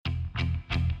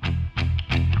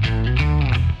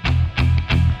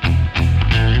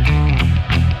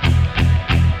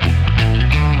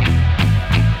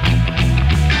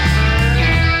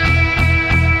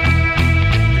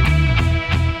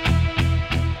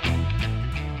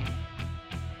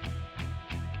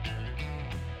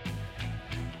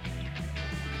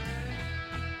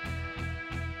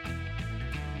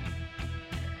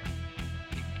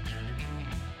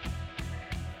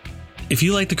If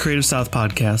you like the Creative South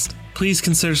podcast, please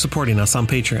consider supporting us on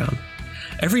Patreon.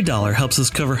 Every dollar helps us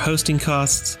cover hosting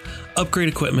costs, upgrade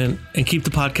equipment, and keep the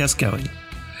podcast going.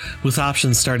 With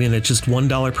options starting at just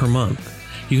 $1 per month,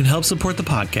 you can help support the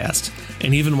podcast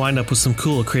and even wind up with some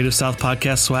cool Creative South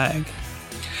podcast swag.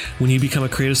 When you become a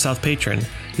Creative South patron,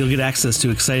 you'll get access to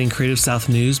exciting Creative South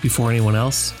news before anyone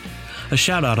else, a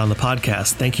shout out on the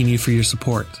podcast thanking you for your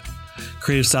support,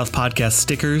 Creative South podcast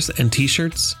stickers and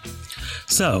t-shirts.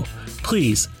 So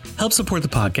please help support the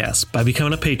podcast by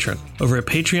becoming a patron over at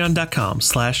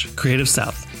patreon.com/Creative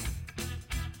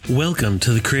South. Welcome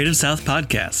to the Creative South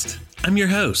podcast. I'm your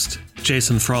host,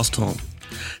 Jason Frostholm.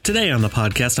 Today on the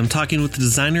podcast, I'm talking with the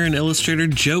designer and illustrator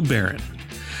Joe Barron.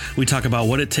 We talk about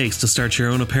what it takes to start your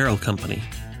own apparel company,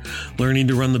 learning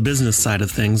to run the business side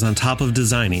of things on top of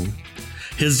designing,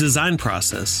 his design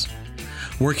process,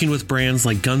 working with brands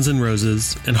like Guns N'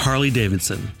 Roses and Harley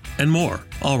Davidson, and more,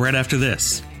 all right after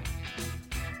this.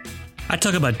 I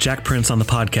talk about Jack Prince on the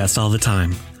podcast all the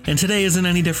time, and today isn't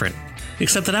any different,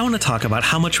 except that I want to talk about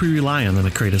how much we rely on them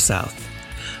at Creative South.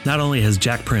 Not only has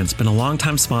Jack Prince been a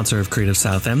longtime sponsor of Creative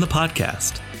South and the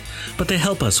podcast, but they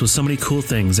help us with so many cool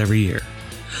things every year.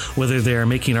 Whether they are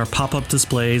making our pop-up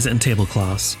displays and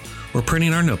tablecloths, or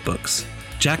printing our notebooks,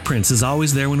 Jack Prince is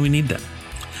always there when we need them.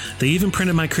 They even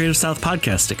printed my Creative South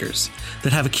podcast stickers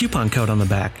that have a coupon code on the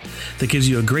back that gives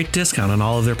you a great discount on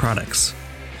all of their products.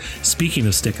 Speaking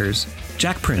of stickers,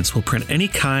 Jack Prince will print any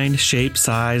kind, shape,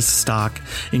 size, stock,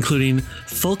 including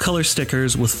full-color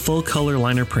stickers with full-color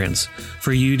liner prints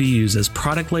for you to use as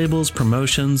product labels,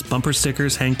 promotions, bumper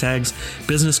stickers, hang tags,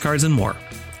 business cards, and more.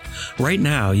 Right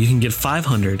now, you can get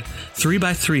 500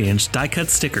 3x3-inch die-cut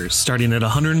stickers starting at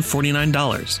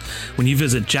 $149 when you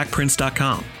visit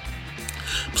jackprince.com.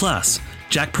 Plus,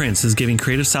 Jack Prince is giving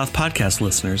Creative South podcast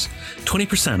listeners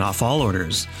 20% off all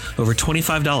orders over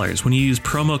 $25 when you use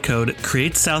promo code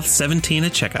CreateSouth17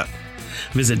 at checkout.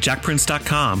 Visit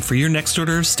jackprince.com for your next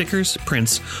order of stickers,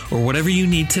 prints, or whatever you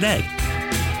need today.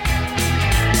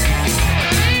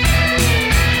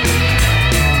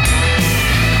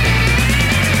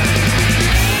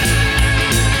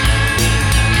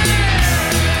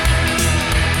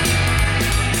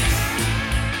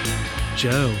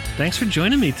 Joe, thanks for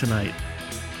joining me tonight.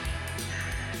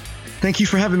 Thank you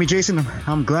for having me, Jason.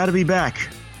 I'm glad to be back.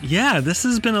 Yeah, this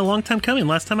has been a long time coming.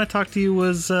 Last time I talked to you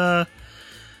was, I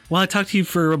talked to you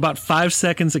for about 5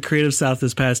 seconds at Creative South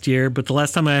this past year, but the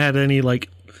last time I had any,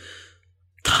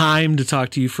 time to talk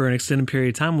to you for an extended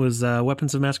period of time was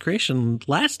Weapons of Mass Creation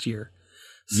last year.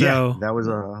 So, yeah, that was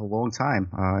a long time.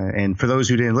 And for those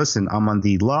who didn't listen, I'm on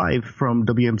the live from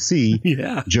WMC,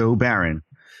 yeah. Joe Barron.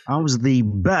 I was the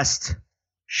best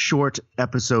short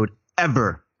episode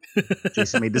ever.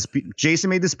 Jason may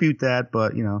dispute that,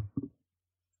 but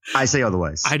I say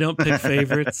otherwise. I don't pick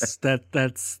favorites.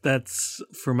 That's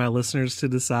for my listeners to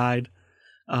decide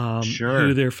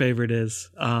who their favorite is.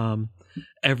 I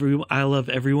love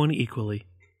everyone equally.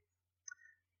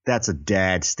 That's a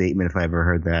dad statement if I ever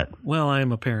heard that. Well, I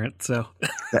am a parent, so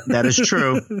that is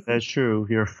true. That's true.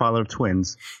 You're a father of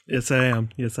twins. Yes, I am.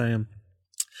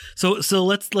 So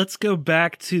let's go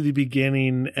back to the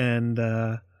beginning and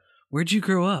where'd you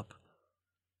grow up?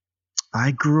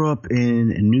 I grew up in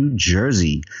New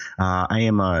Jersey. I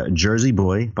am a Jersey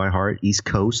boy by heart, East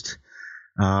Coast.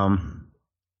 I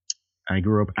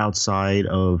grew up outside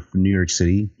of New York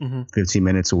City, 15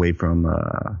 minutes away from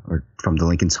the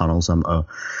Lincoln Tunnels.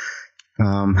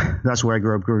 That's where I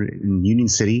grew up. Grew in Union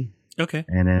City. Okay.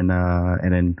 And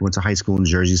then went to high school in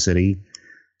Jersey City.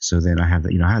 So then I had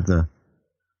the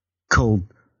cold,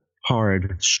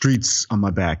 hard streets on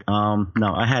my back.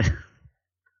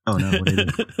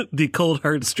 The cold,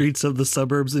 hard streets of the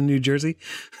suburbs in New Jersey.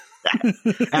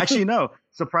 Actually, no.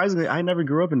 Surprisingly, I never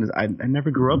grew up in I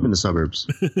never grew up in the suburbs.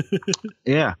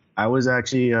 Yeah, I was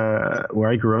actually where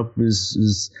I grew up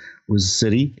was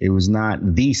city. It was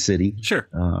not the city. Sure.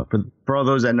 For all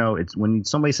those that know, it's when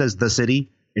somebody says the city,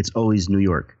 it's always New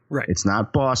York. Right. It's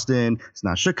not Boston. It's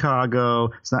not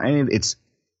Chicago. It's not any. It's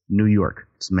New York.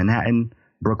 It's Manhattan,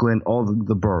 Brooklyn, all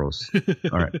the boroughs.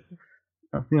 All right.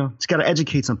 Just got to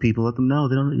educate some people, let them know.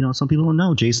 They don't. Some people don't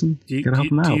know, Jason. Got to help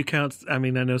them out. Do you count? I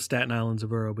mean, I know Staten Island's a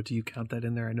borough, but do you count that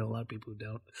in there? I know a lot of people who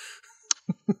don't.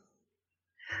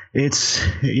 It's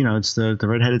the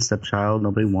redheaded stepchild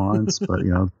nobody wants, but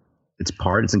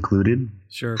it's included.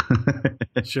 Sure.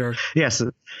 Yeah.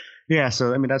 So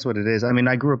I mean, that's what it is. I mean,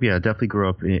 I definitely grew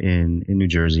up in New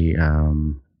Jersey.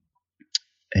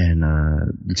 And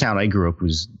the town I grew up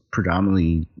was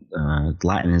predominantly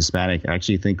Latin and Hispanic. I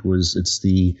actually think or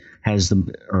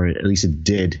at least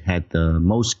it had the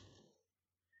most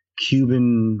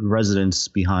Cuban residents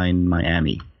behind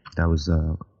Miami. That was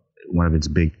one of its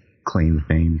big claim to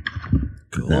fame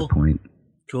at that point.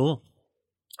 Cool.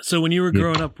 So when you were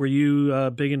growing up, were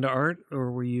you big into art,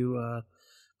 or were you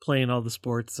playing all the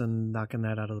sports and knocking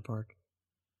that out of the park?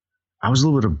 I was a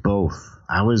little bit of both.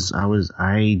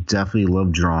 I definitely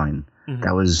loved drawing. Mm-hmm.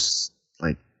 That was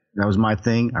my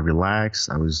thing. I relaxed.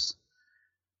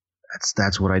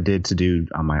 That's what I did to do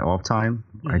on my off time.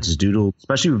 Mm-hmm. I just doodled,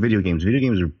 especially with video games. Video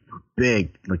games are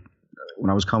big. Like when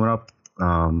I was coming up,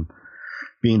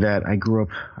 being that I grew up,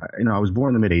 I was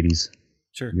born in the mid '80s.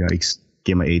 Sure. Yikes,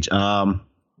 get my age.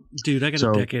 Dude, I got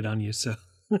a decade on you, so.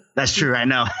 That's true. I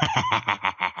know.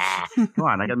 Come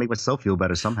on, I gotta make myself feel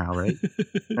better somehow, right?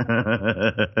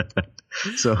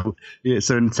 So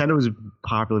Nintendo was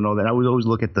popular and all that. I would always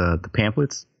look at the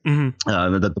pamphlets, mm-hmm.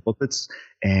 The booklets,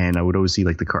 and I would always see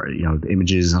like the card, the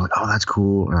images. And I'm like, oh, that's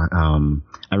cool.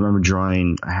 I remember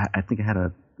drawing. I think I had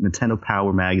a Nintendo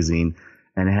Power magazine,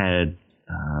 and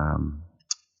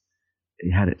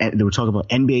they were talking about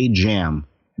NBA Jam,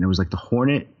 and it was like the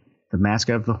Hornet. The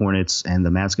mascot of the Hornets and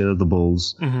the mascot of the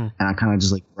Bulls. Mm-hmm. And I kind of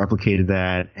just like replicated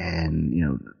that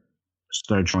and,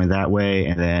 started drawing that way.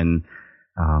 And then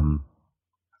I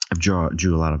drew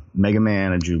a lot of Mega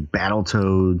Man. I drew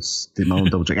Battletoads, did my own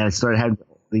Double Dragon. I started having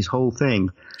these whole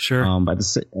things. Sure. But at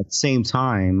the same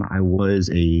time, I was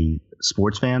a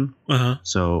sports fan. Uh-huh.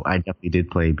 So I definitely did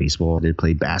play baseball. I did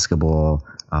play basketball.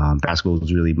 Basketball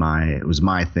was really my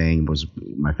thing, was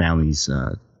my family's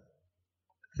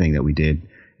thing that we did.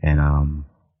 And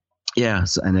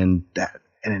and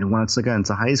then once I got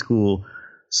into high school,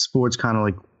 sports kind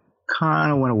of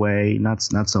went away. Not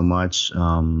so much.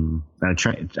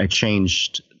 I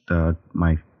changed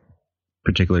my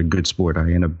particular good sport. I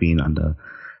ended up being on the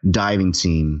diving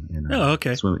team. And,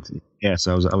 okay. Swimming team. Yeah,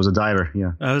 so I was a diver.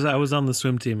 Yeah, I was on the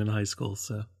swim team in high school.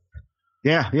 So.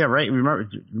 Yeah, right.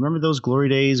 Remember those glory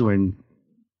days when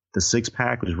the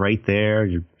 6-pack was right there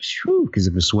because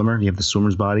of a swimmer. You have the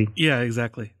swimmer's body. Yeah,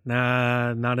 exactly.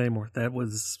 Nah, not anymore. That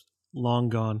was long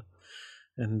gone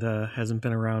and hasn't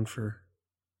been around for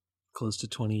close to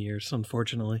 20 years,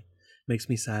 unfortunately. Makes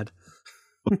me sad.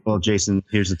 Well, Jason,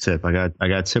 here's a tip. I got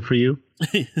a tip for you.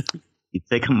 You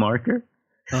take a marker.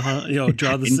 Draw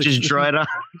the and just draw it on.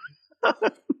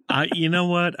 You know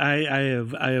what? I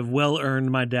have well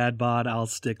earned my dad bod. I'll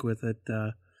stick with it.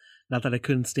 Not that I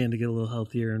couldn't stand to get a little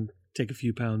healthier and take a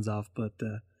few pounds off, but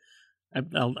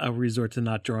I'll resort to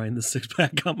not drawing the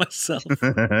 6-pack on myself.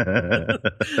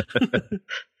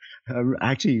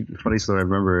 Actually, funny story. I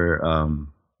remember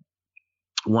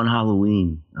one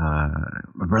Halloween,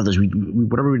 my brothers, we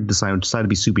decided to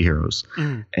be superheroes.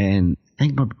 Mm. And I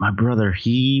think my brother,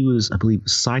 he was, I believe,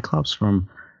 Cyclops from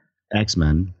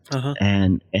X-Men. Uh-huh.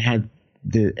 And it had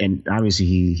and obviously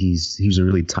he was a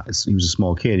really he was a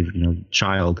small kid,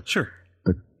 child. Sure.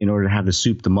 But in order to have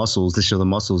the muscles, to show the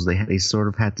muscles, they sort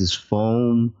of had this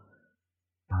foam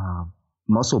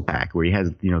muscle pack where he had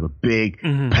the big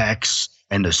mm-hmm. pecs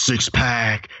and the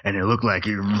 6-pack, and it looked like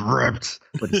he ripped.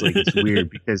 But it's weird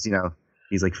because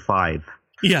he's like 5.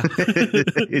 Yeah.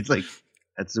 It's like,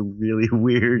 that's a really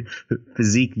weird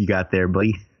physique you got there,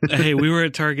 buddy. Hey, we were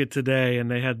at Target today, and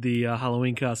they had the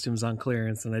Halloween costumes on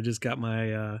clearance, and I just got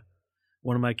my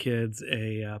one of my kids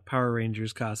a Power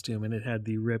Rangers costume, and it had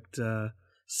the ripped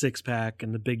 6-pack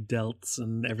and the big delts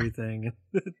and everything.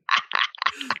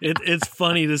 It's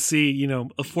funny to see,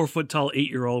 a 4-foot tall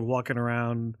 8-year-old walking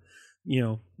around,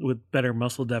 with better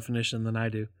muscle definition than I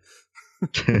do.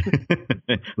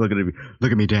 Look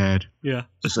at me, Dad. Yeah,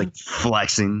 just like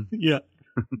flexing. Yeah.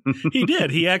 He did.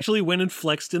 He actually went and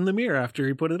flexed in the mirror after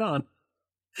he put it on.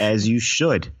 As you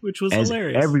should. Which was as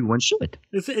hilarious. Everyone should.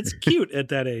 It's cute at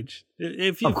that age.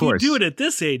 If you do it at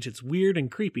this age, it's weird and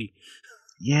creepy.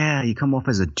 Yeah, you come off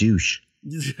as a douche.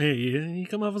 Hey, you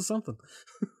come off as something.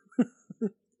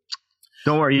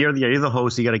 Don't worry, you're the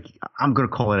host. I'm gonna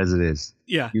call it as it is.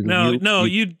 Yeah.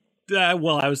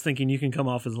 Well, I was thinking you can come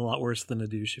off as a lot worse than a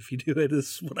douche if you do it.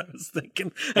 Is what I was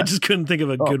thinking. I just couldn't think of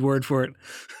a good word for it.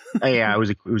 Yeah, it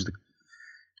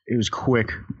was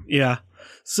quick. Yeah.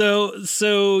 So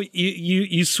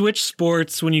you switched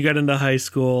sports when you got into high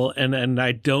school, and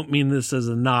I don't mean this as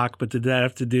a knock, but did that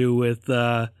have to do with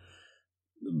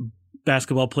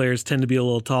basketball players tend to be a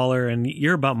little taller, and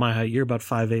you're about my height. You're about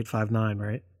 5'8", 5'9",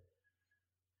 right?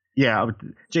 Yeah,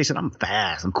 Jason, I'm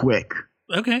fast. I'm quick.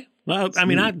 Okay. Well, I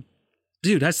mean, I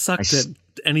sucked at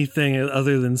anything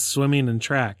other than swimming and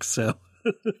track. So.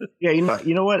 Yeah,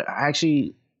 you know what? I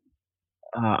actually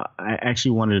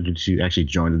wanted to actually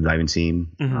join the diving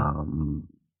team. Mm-hmm.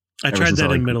 I tried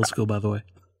that in middle school, by the way.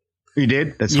 You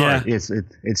did? That's hard. It's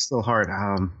still hard.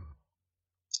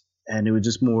 and it was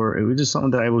just something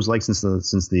that I always liked since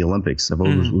the Olympics. I've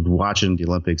always would watching the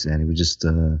Olympics, and it was just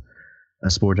a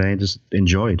sport that I just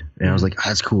enjoyed. And I was like,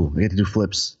 that's cool. I get to do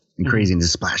flips and crazy and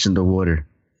just splash into water.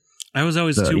 I was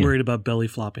always too worried about belly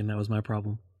flopping. That was my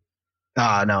problem.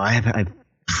 No, I've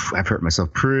hurt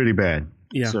myself pretty bad.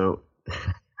 Yeah. So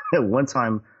at one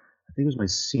time, I think it was my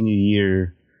senior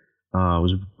year,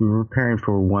 we were preparing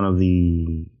for one of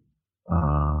the,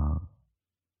 I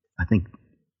think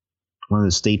one of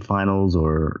the state finals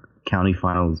or county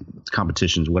finals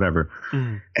competitions, whatever.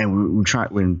 And we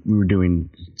tried when we were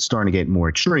starting to get more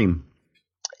extreme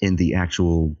in the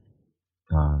actual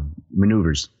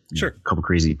maneuvers. Sure. A couple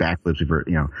crazy backflips,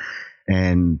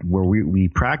 and where we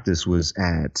practiced was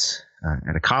at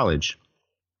a college,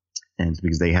 and it's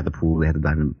because they had the pool, they had the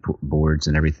diving boards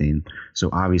and everything. So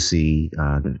obviously,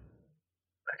 I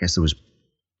guess it was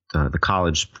the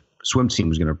college swim team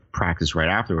was going to practice right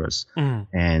after us, and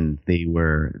and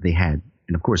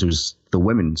of course it was the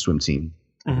women's swim team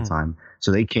at the time.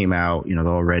 So they came out, they're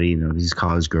all ready, these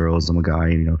college girls. I'm a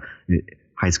guy,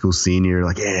 high school senior,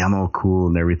 like, yeah, I'm all cool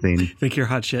and everything. Think you're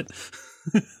hot shit.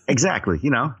 Exactly. You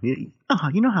know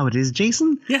how it is,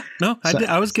 Jason. Yeah, no,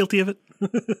 I was guilty of it.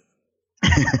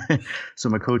 So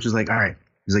my coach was like, all right.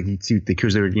 He's like,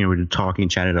 because they were, were talking,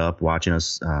 chatted up, watching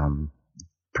us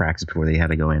practice before they had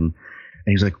to go in. And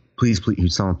he was like, please, he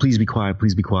was telling them, please be quiet,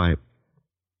 please be quiet.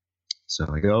 So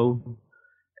I go,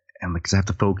 and like, cause I have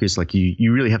to focus. Like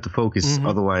you really have to focus.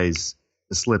 Otherwise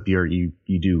the slip, you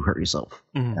do hurt yourself.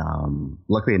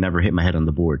 Luckily I never hit my head on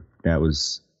the board.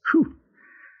 That's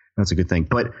a good thing.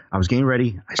 But I was getting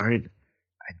ready. I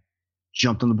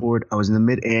jumped on the board. I was in the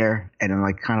midair, and I'm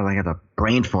like, kind of like had a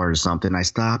brain fart or something. I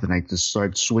stopped and I just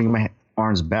started swinging my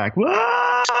arms back.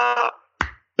 Whoa!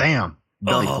 Bam!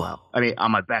 Belly flop. I mean,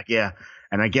 on my back, yeah.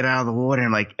 And I get out of the water,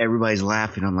 and like everybody's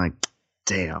laughing. I'm like,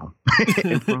 damn!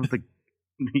 In front of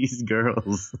these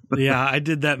girls. Yeah, I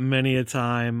did that many a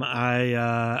time.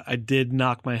 I did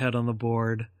knock my head on the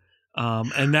board,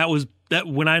 and that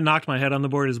when I knocked my head on the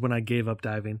board is when I gave up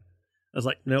diving. I was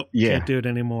like, nope, can't do it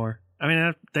anymore. I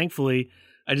mean, thankfully,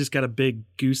 I just got a big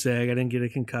goose egg. I didn't get a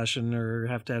concussion or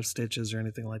have to have stitches or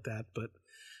anything like that. But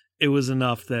it was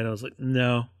enough that I was like,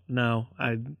 no,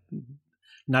 I'm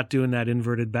not doing that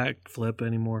inverted backflip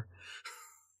anymore.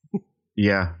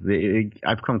 Yeah,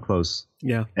 I've come close.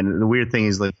 Yeah, and the weird thing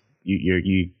is, like,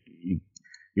 you're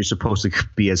supposed to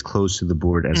be as close to the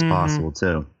board as possible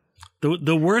too.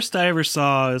 The worst I ever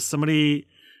saw is somebody.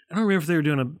 I don't remember if they were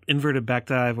doing an inverted back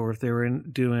dive or if they were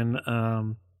doing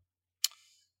an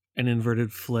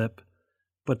inverted flip,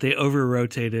 but they over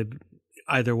rotated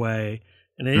either way,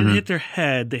 and they didn't hit their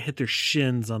head; they hit their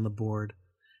shins on the board.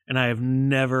 And I have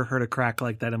never heard a crack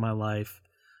like that in my life.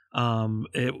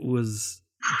 It was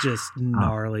just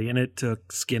gnarly, and it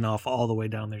took skin off all the way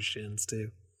down their shins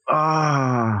too.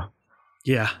 Yeah,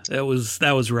 that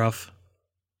was rough.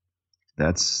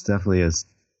 That's definitely a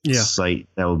sight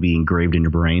that will be engraved in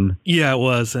your brain. Yeah, it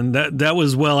was. And that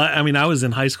was, I mean, I was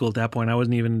in high school at that point. I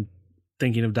wasn't even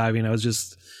thinking of diving. I was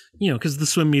just, because the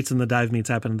swim meets and the dive meets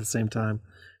happen at the same time.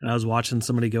 And I was watching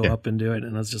somebody go up and do it.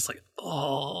 And I was just like,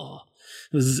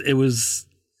 it was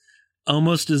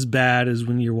almost as bad as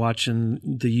when you're watching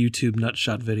the YouTube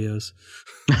nutshot videos.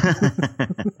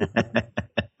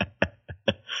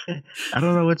 I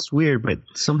don't know what's weird, but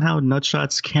somehow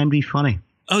nutshots can be funny.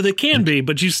 Oh, they can be,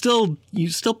 but you still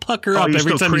pucker up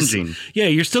every time. Cringing.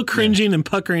 You're still cringing and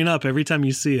puckering up every time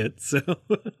you see it.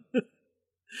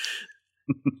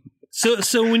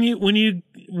 So when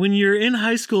you're in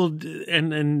high school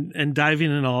and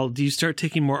diving and all, do you start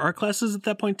taking more art classes at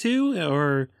that point too,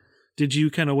 or did you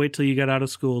kind of wait till you got out of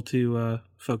school to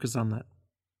focus on that?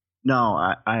 No,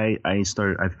 I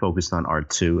focused on art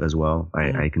too as well.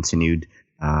 I continued.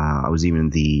 I was even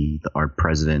the art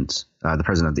president, the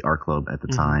president of the art club at the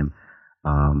time.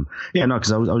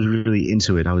 Because I was really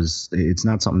into it. It's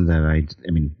not something that I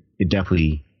mean, it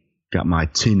definitely got my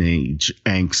teenage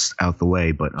angst out the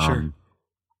way, but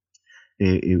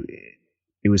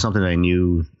it was something that I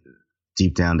knew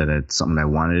deep down that it's something I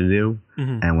wanted to do.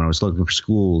 And when I was looking for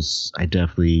schools, I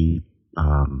definitely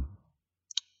I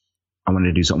wanted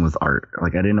to do something with art.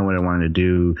 Like, I didn't know what I wanted to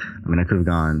do. I mean, I could have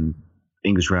gone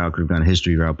English route, could have gone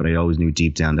history route, but I always knew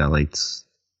deep down that I liked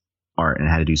art and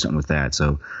had to do something with that.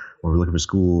 So when we're looking for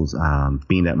schools,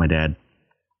 being that my dad,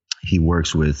 he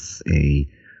works with a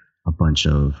bunch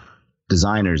of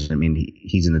designers. I mean,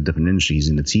 he's in a different industry. He's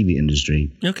in the TV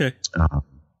industry. Okay.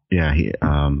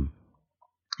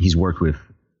 He's worked with,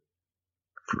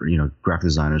 graphic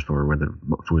designers for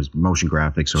his motion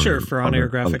graphics or for on-air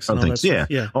graphics and all things.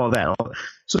 that stuff. All that.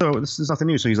 So this is nothing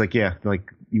new. So he's like,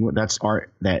 that's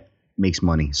art that makes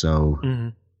money. So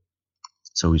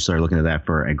so we started looking at that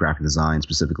for a graphic design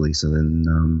specifically. So then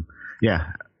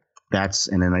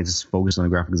and then I just focused on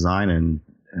graphic design, and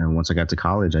once I got to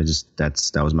college,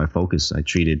 that was my focus. I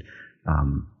treated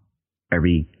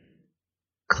every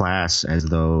class as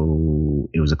though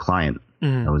it was a client.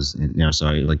 I was, so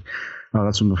I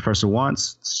that's what the professor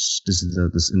wants. This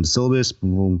is in the syllabus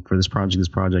for this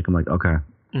project. I'm like, okay,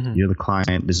 you're the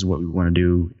client. This is what we want to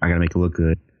do. I got to make it look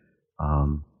good.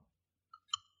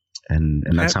 And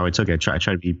that's how I took it. I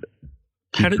tried to be.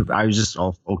 I was just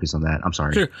all focused on that. I'm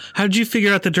sorry. Sure. How did you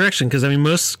figure out the direction? Because I mean,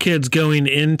 most kids going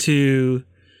into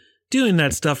doing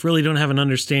that stuff really don't have an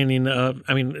understanding of.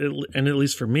 I mean, and at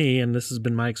least for me, and this has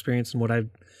been my experience and what I've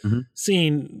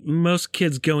seen, most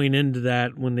kids going into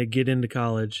that when they get into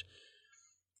college,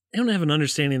 they don't have an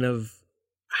understanding of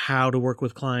how to work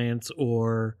with clients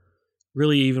or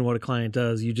really even what a client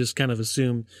does. You just kind of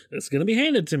assume it's going to be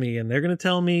handed to me and they're going to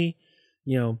tell me,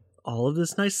 all of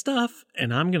this nice stuff,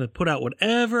 and I'm going to put out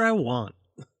whatever I want.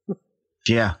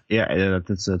 Yeah.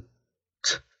 That's a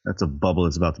bubble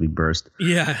that's about to be burst.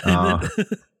 Yeah.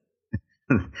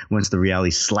 Once the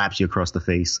reality slaps you across the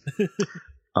face.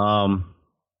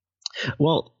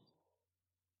 Well,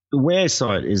 the way I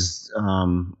saw it is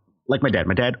like my dad.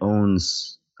 My dad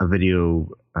owns a video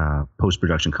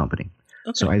post-production company.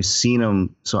 Okay. So I've seen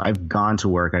him. So I've gone to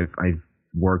work. I've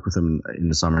worked with him in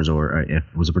the summers, or I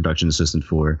was a production assistant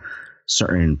for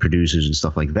certain producers and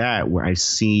stuff like that, where I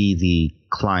see the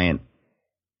client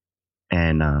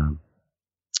and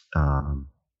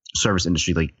service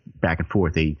industry like back and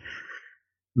forth. They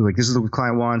like, this is what the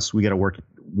client wants. We got to work.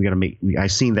 We got to make.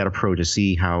 I've seen that approach. I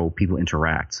see how people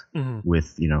interact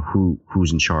with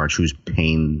who's in charge, who's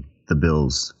paying the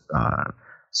bills,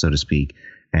 so to speak.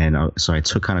 And so I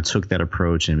took that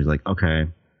approach and was like, okay,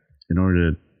 in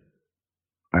order to,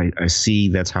 I see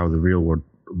that's how the real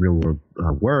world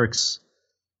works.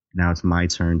 Now it's my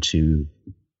turn to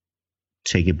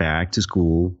take it back to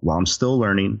school while I'm still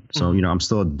learning. So I'm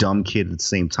still a dumb kid at the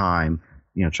same time,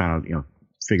 trying to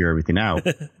figure everything out.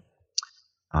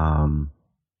 And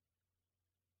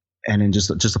then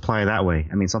just apply it that way.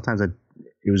 I mean, sometimes it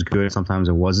was good, sometimes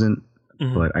it wasn't,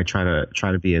 but I try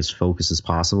to be as focused as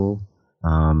possible.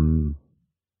 And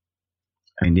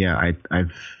yeah,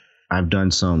 I've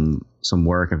done some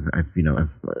work. I've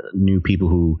knew people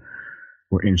who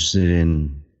were interested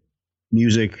in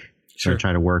music. So I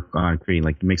try to work on creating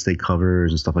like mixtape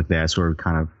covers and stuff like that, sort of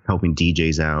kind of helping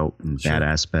DJs out in that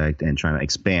aspect and trying to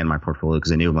expand my portfolio,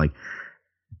 because I knew I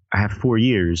have 4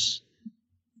 years.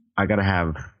 I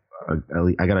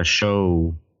gotta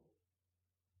show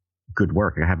good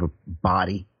work. I have a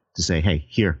body to say, hey,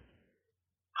 here,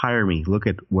 hire me. Look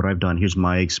at what I've done. Here's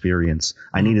my experience.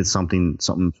 I needed something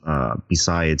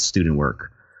besides student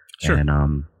work. Sure. And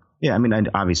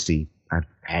obviously I've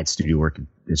had student work,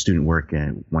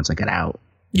 and once I got out,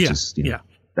 that's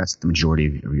the majority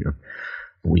of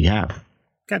what we have.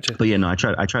 Gotcha. But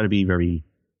I try to be very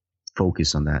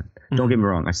focused on that. Don't get me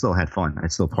wrong. I still had fun. I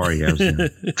still party. I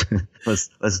was,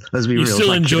 let's be real. You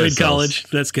still enjoyed college.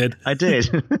 That's good. I did.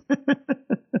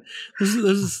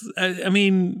 I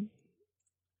mean,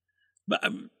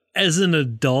 as an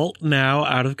adult now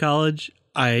out of college,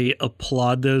 I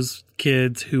applaud those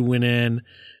kids who went in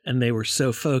and they were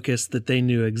so focused that they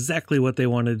knew exactly what they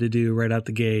wanted to do right out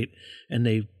the gate. And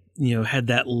they, had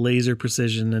that laser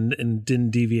precision and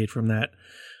didn't deviate from that.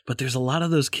 But there's a lot of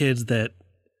those kids that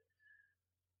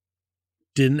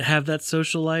didn't have that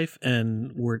social life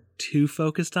and were too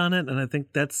focused on it. And I think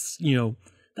that's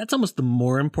almost the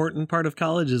more important part of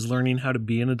college, is learning how to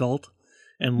be an adult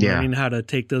and learning how to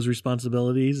take those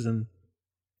responsibilities. And,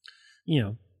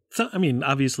 so, I mean,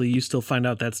 obviously you still find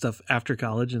out that stuff after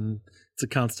college, and it's a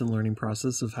constant learning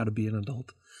process of how to be an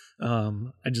adult.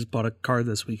 I just bought a car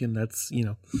this weekend. That's,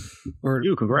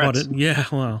 congrats. Yeah.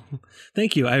 Well,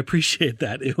 thank you. I appreciate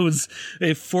that. It was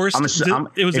a forced, decision.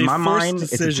 It's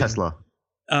a Tesla.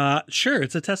 Sure.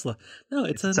 It's a Tesla. No,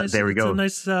 it's a nice, there we go.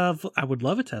 It's a nice, I would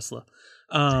love a Tesla.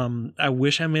 I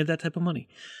wish I made that type of money.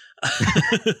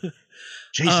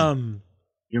 Jason,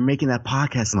 you're making that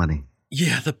podcast money.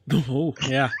 Yeah.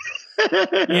 Yeah.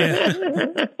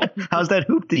 How's that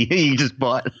hoopty you just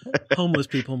bought? Homeless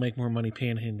people make more money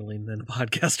panhandling than a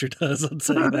podcaster does. I'd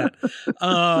say that.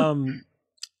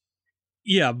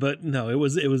 Yeah, but no, it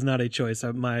was not a choice.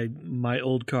 My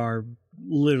old car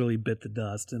literally bit the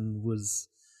dust and was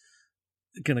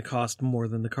going to cost more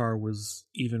than the car was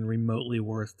even remotely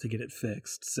worth to get it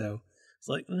fixed. So it's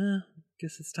like,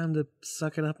 guess it's time to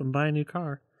suck it up and buy a new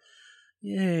car.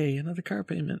 Yay, another car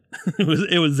payment.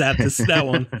 it was that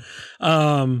one.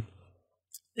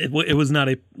 It was not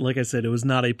like I said, it was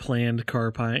not a planned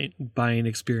car buying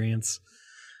experience.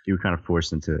 You were kind of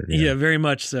forced into it. Yeah, very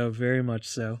much so. Very much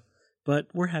so. But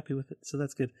we're happy with it, so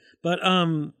that's good. But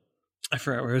I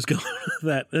forgot where I was going with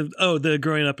that. Oh, the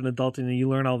growing up and adulting, and you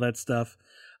learn all that stuff.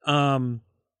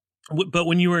 But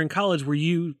when you were in college, were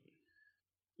you,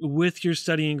 with your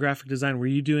studying graphic design, were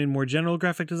you doing more general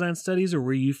graphic design studies, or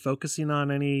were you focusing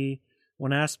on any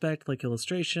one aspect, like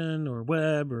illustration or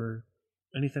web or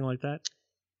anything like that?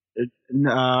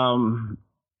 No,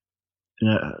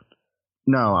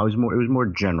 I was more. It was more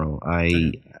general.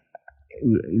 I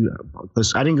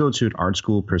didn't go to an art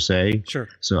school per se. Sure.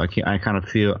 So I kind of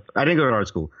feel I didn't go to art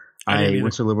school. I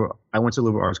went to liberal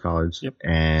arts college. Yep.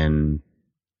 And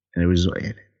it was,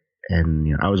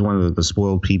 and I was one of the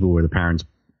spoiled people where the parents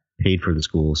paid for the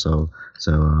school. So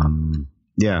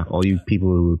yeah, all you people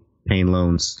who are paying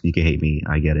loans, you can hate me.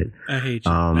 I get it. I hate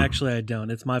you. Actually, I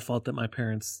don't. It's my fault that my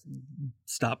parents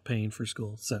stopped paying for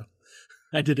school. So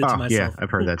I did it to myself. Yeah, I've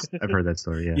heard that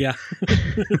story. Yeah.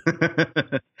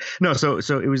 Yeah. No, so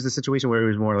it was the situation where it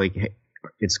was more like, hey,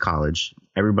 it's college.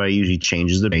 Everybody usually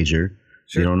changes the major.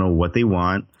 Sure. They don't know what they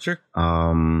want. Sure.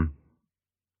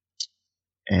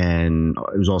 And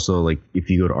it was also like, if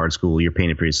you go to art school, you're paying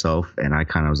it for yourself. And I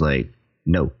kind of was like,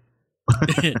 no.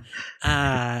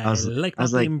 I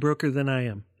was being broker than I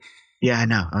am. Yeah, I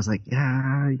know. I was like,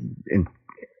 yeah. And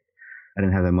I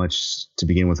didn't have that much to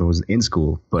begin with. I was in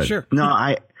school, but sure.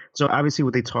 No, so obviously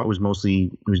what they taught was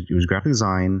mostly, it was graphic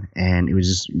design, and it was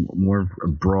just more a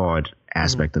broad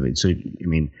aspect of it. So, I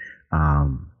mean,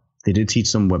 they did teach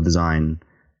some web design.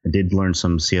 I did learn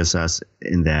some CSS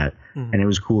in that, and it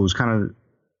was cool. It was kind of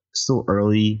still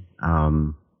early,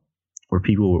 where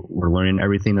people were learning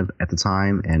everything at the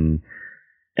time. And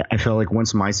I felt like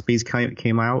once MySpace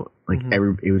came out, like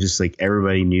it was just like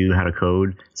everybody knew how to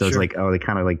code. So it's like, oh, they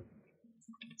kind of like,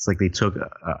 it's like they took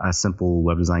a simple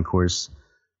web design course.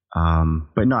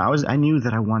 But no, I knew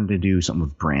that I wanted to do something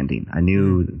with branding. I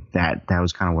knew that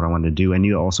was kind of what I wanted to do. I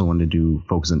knew I also wanted to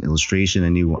focus on illustration. I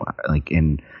knew like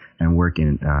and work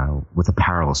in with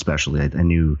apparel, especially. I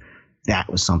knew that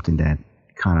was something that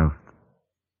kind of,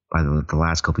 by the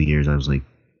last couple of years, I was like,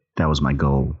 that was my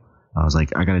goal. I was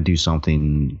like, I got to do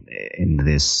something in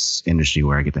this industry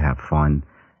where I get to have fun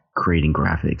creating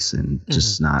graphics and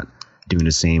just not doing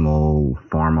the same old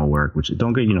pharma work, which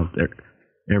don't get,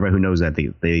 everybody who knows that they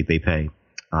pay.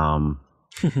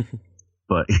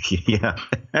 But yeah,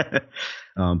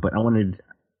 but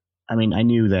I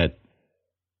knew that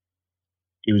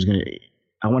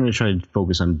I wanted to try to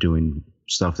focus on doing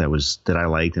stuff that I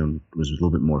liked and was a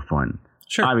little bit more fun.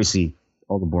 Sure. Obviously,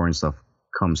 all the boring stuff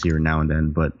comes here now and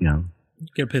then, but you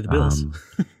gotta pay the bills.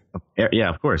 Yeah,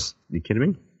 of course. Are you kidding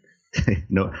me?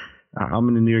 No, I'm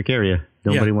in the New York area.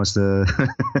 Nobody wants to.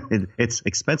 It's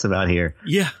expensive out here.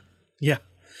 Yeah.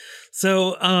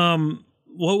 So,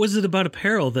 what was it about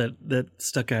apparel that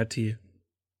stuck out to you?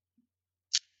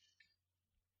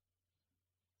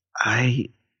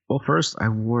 Well, first, I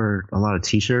wore a lot of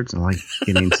T-shirts. I like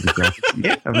getting into the graphics.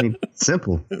 Yeah, I mean,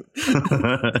 simple.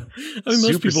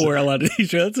 Most people wear a lot of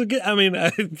T-shirts. That's okay. I mean,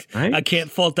 I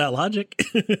can't fault that logic.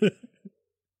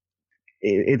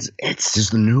 It's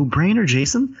just a no-brainer,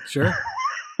 Jason. Sure.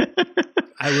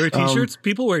 I wear T-shirts.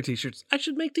 People wear T-shirts. I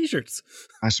should make T-shirts.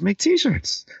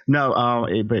 No,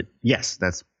 but yes,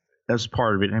 that's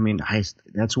part of it. I mean,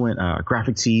 that's when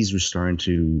graphic tees were starting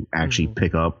to actually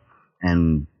pick up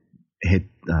and hit.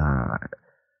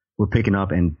 We're picking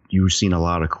up, and you were seeing a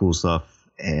lot of cool stuff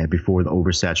before the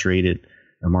oversaturated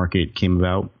market came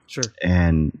about. Sure.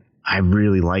 And I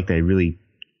really liked that. It really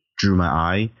drew my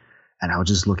eye, and I was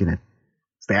just looking at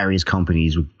various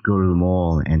companies. Would go to the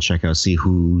mall and check out, see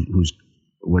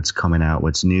what's coming out,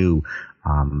 what's new.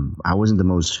 I wasn't the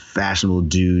most fashionable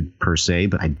dude per se,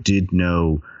 but I did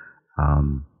know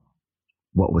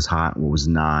what was hot, what was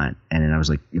not. And then I was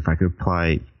like, if I could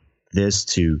apply this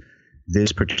to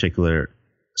this particular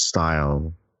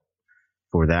style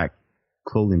for that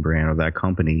clothing brand or that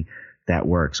company, that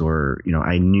works. Or,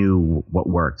 I knew what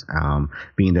worked.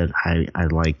 Being that I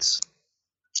liked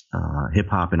hip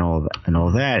hop and all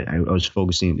that, I was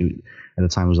focusing at the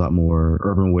time. It was a lot more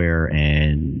urban wear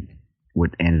and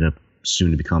what ended up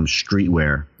soon to become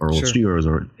streetwear or old streetwear.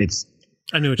 Or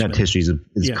I knew what that history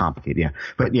is complicated. Yeah,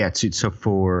 but yeah, so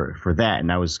for that, and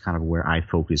that was kind of where I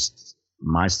focused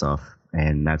my stuff,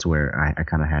 and that's where I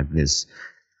kind of had this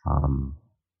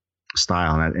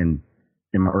style, and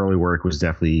in my early work was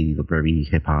definitely very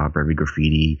hip hop, very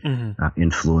graffiti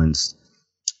influenced.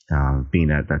 Being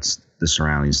that that's the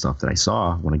surrounding stuff that I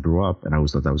saw when I grew up, and I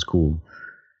always thought that was cool.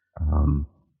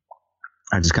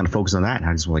 I just kind of focused on that, and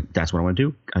I just was like, that's what I want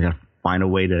to do. find a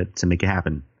way to make it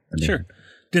happen. Sure.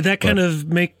 Did that kind of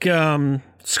make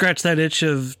scratch that itch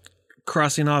of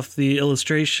crossing off the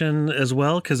illustration as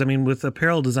well? Because I mean, with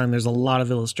apparel design, there's a lot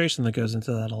of illustration that goes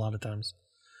into that a lot of times.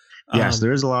 Yes,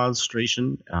 there is a lot of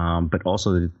illustration, but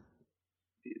also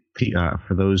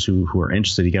for those who are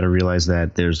interested, you got to realize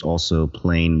that there's also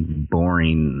plain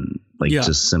boring,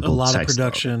 just simple a lot text of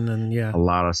production stuff. And a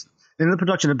lot of in the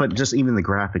production, but just even the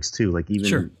graphics too. Like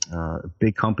even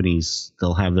big companies,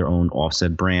 they'll have their own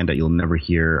offset brand that you'll never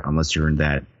hear unless you're in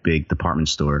that big department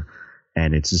store,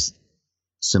 and it's just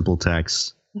simple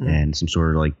text and some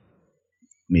sort of like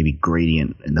maybe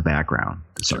gradient in the background.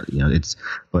 So,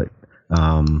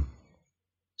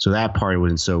 so that part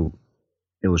wasn't so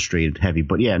illustrated heavy,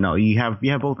 but you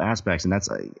have both aspects, and that's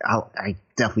it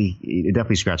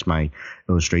definitely scratched my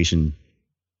illustration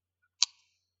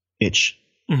itch.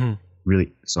 Mm-hmm.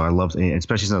 Really. So I loved,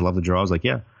 especially since I love to draw. I was like,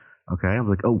 okay. I was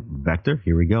like, oh, vector,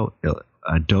 here we go.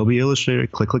 Adobe Illustrator,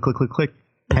 click,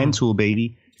 pen tool,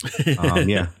 baby.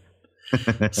 Yeah.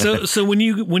 So when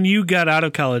you got out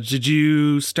of college, did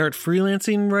you start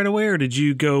freelancing right away, or did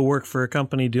you go work for a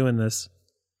company doing this?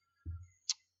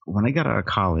 When I got out of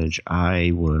college,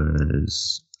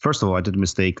 first of all, I did the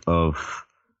mistake of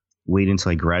waiting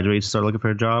until I graduated to start looking for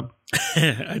a job.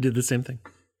 I did the same thing.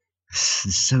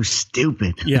 So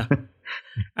stupid. Yeah.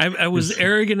 I was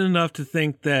arrogant enough to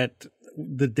think that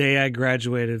the day I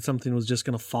graduated, something was just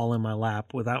going to fall in my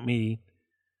lap without me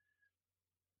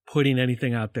putting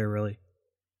anything out there, really.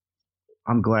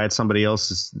 I'm glad somebody else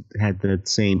has had that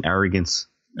same arrogance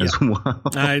as well.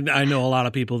 I know a lot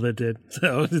of people that did.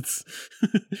 So it's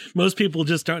most people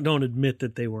just don't admit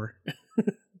that they were.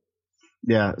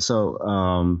 Yeah. So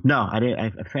no, I didn't.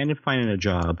 I ended up finding a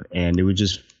job, and it was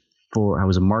just I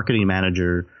was a marketing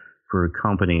manager for a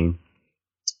company,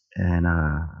 and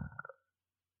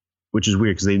which is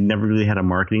weird because they never really had a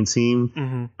marketing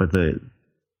team, but the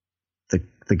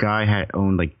guy had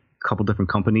owned like a couple different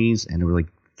companies, and there were like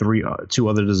two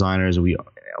other designers, and we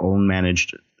all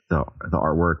managed the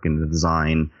artwork and the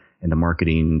design and the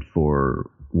marketing for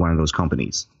one of those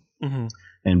companies. And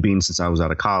since I was out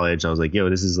of college, I was like, yo,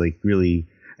 this is like really,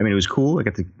 I mean, it was cool. I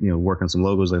got to, work on some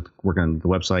logos, like work on the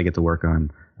website, I get to work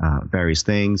on various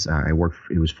things. It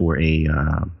was for it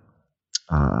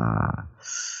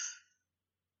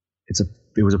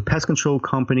was a pest control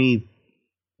company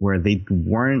where they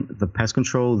weren't the pest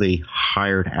control, they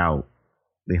hired out.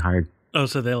 Oh,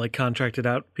 so they like contracted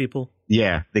out people?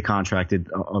 Yeah, they contracted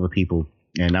other people,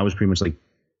 and that was pretty much like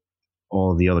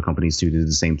all the other companies too did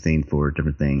the same thing for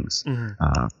different things.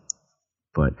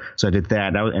 But so I did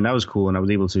that, and that was cool, and I was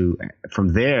able to.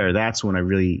 From there, that's when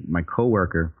my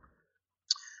coworker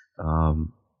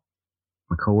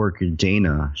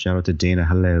Dana, shout out to Dana,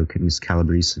 hello, Miss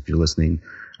Calabrese, if you're listening.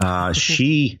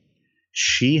 She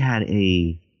had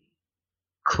a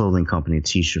clothing company, a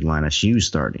t-shirt line that she was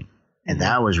starting. And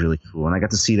that was really cool. And I got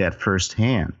to see that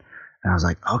firsthand. And I was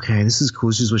like, okay, this is cool.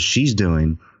 This is what she's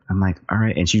doing. I'm like, all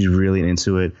right. And she's really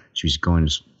into it. She was going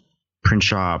to print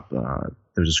shop. There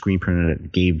was a screen printer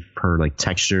that gave her like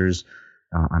textures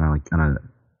on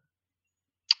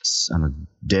a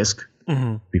disc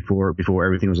before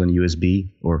everything was on USB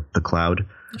or the cloud.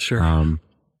 Sure.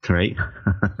 Right.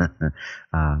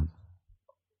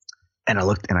 And I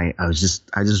looked, and I was just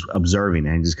observing,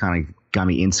 and it just kind of got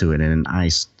me into it. And I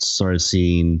started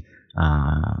seeing,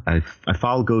 I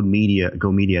followed Go Media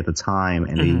at the time,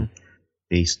 and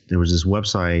there was this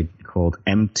website called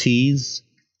MTs.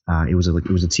 It was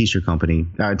a t-shirt company,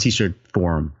 t-shirt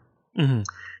forum,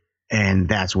 and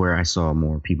that's where I saw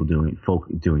more people doing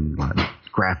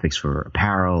graphics for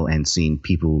apparel, and seeing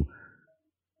people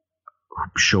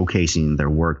showcasing their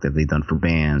work that they've done for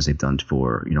bands, they've done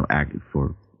for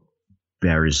for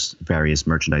various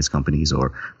merchandise companies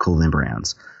or clothing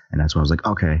brands. And that's when I was like,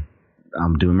 okay,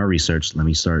 I'm doing my research. Let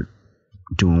me start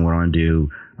doing what I want to do.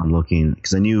 I'm looking,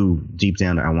 because I knew deep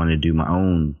down that I wanted to do my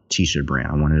own t-shirt brand.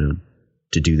 I wanted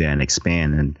to do that and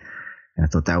expand. And I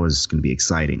thought that was going to be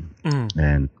exciting.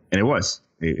 And it was.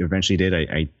 It eventually did.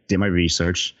 I did my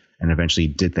research and eventually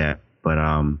did that. But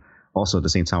also at the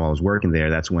same time I was working there,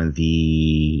 that's when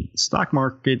the stock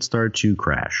market started to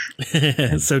crash.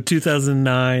 So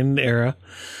 2009 era.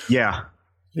 Yeah.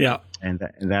 Yeah. And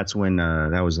that's when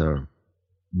that was a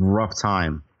rough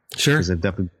time. Sure. Because it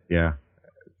definitely, yeah,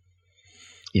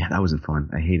 that wasn't fun.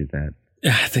 I hated that.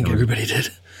 Yeah, I think everybody did.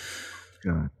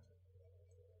 God.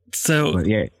 So, but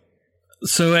yeah.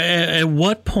 So at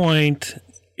what point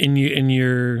in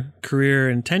your career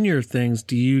and tenure of things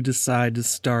do you decide to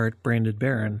start Branded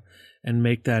Baron and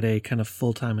make that a kind of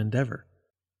full-time endeavor?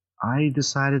 I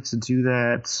decided to do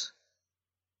that.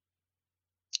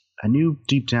 I knew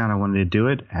deep down I wanted to do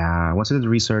it. Once I did the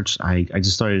research, I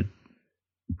just started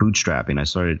bootstrapping. I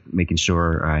started making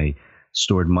sure I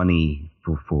stored money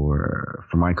for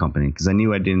my company, because I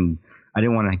knew I didn't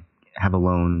want to have a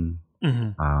loan.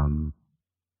 Mm-hmm.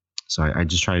 So I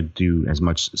just tried to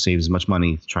save as much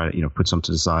money, try to put some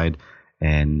to the side,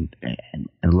 and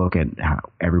look at how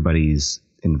everybody's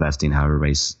investing, how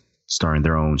everybody's starting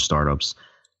their own startups,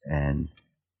 and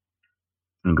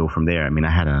go from there. I mean,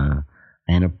 I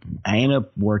ended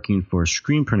up working for a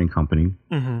screen printing company,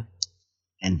 mm-hmm.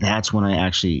 and that's when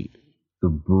the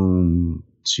boom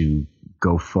to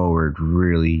go forward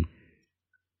really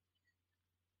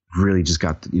just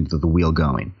got the wheel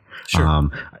going. Sure.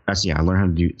 I learned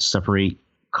how to separate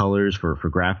colors for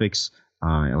graphics.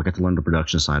 I got to learn the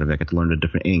production side of it. I got to learn the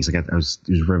different inks. I got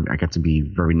to be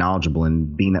very knowledgeable.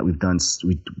 And being that we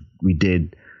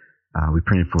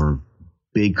printed for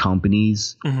big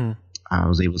companies, mm-hmm. I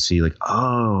was able to see like,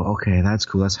 oh, okay, that's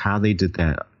cool. That's how they did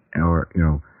that. Or,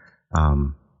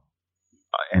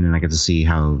 and then I got to see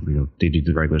how, they do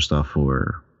the regular stuff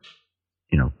for,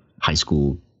 high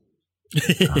school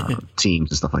teams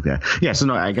and stuff like that. Yeah. So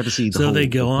no, I got to see So they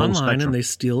go online and they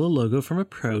steal a logo from a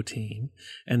pro team,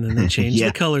 and then they change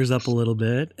the colors up a little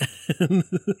bit.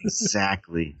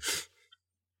 Exactly.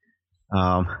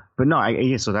 But no, I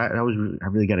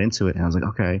really got into it, and I was like,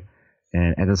 okay.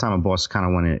 And at the time, my boss kind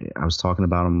of I was talking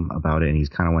about it, and he's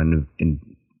kind of wanted to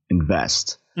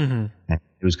invest. Mm-hmm. And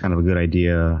it was kind of a good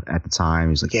idea at the time.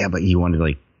 He's like, yeah, but he wanted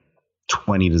like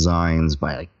 20 designs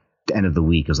by like the end of the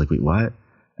week. I was like, wait, what?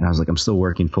 And I was like, I'm still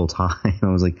working full time. I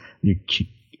was like, it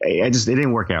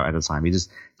didn't work out at the time. It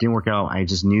just didn't work out. I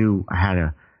just knew I had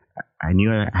to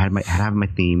have my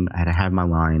theme. I had to have my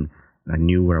line. And I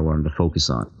knew where I wanted to focus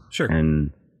on. Sure.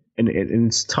 And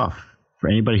it's tough for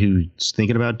anybody who's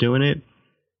thinking about doing it.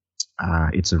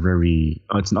 It's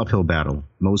an uphill battle.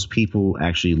 Most people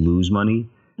actually lose money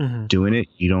mm-hmm. doing it.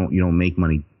 You don't make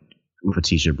money with a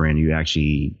t-shirt brand. You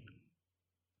actually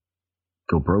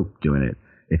go broke doing it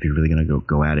if you're really going to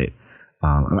go at it.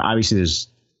 Obviously,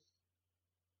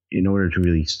 in order to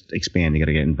really expand, you got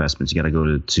to get investments. You got to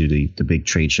go to the big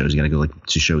trade shows. You got to go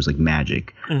to shows like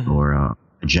Magic mm-hmm. or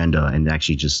Agenda, and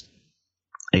actually just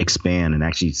expand and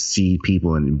actually see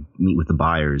people and meet with the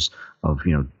buyers of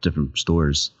different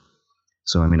stores.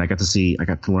 So I mean, I got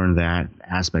to learn that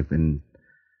aspect, and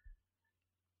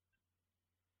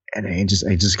I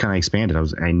just kind of expanded.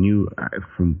 I knew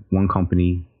from one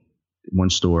company, one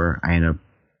store, I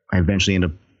eventually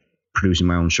ended up producing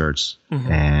my own shirts, mm-hmm.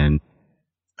 and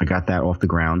I got that off the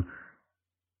ground.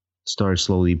 Started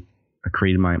slowly. I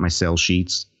created my sales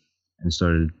sheets and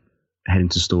started heading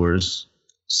to stores,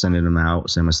 sending my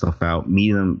stuff out,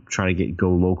 meeting them, try to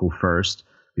go local first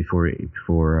before.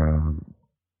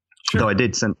 Sure. Though I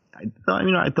did send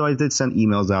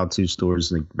emails out to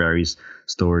stores, like various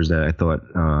stores that I thought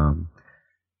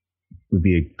would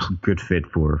be a good fit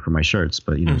for my shirts,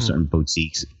 but mm-hmm. certain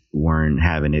boutiques weren't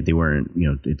having it. They weren't,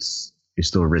 it's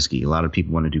still risky. A lot of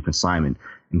people want to do consignment,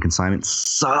 and consignment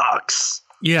sucks.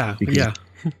 Yeah, yeah.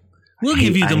 We'll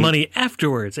give you the money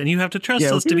afterwards, and you have to trust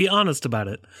us to be honest about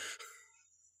it.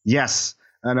 Yes,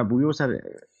 but we also had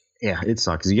it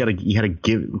sucks. You had to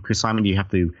give consignment. You have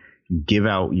to give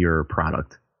out your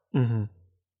product, mm-hmm.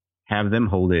 have them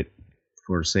hold it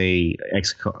for say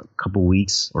X couple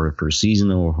weeks or for a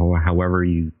season or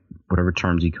whatever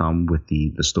terms you come with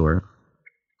the store,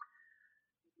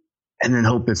 and then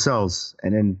hope it sells.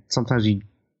 And then sometimes I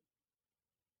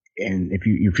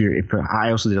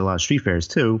also did a lot of street fairs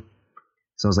too.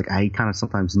 So I was like, I kind of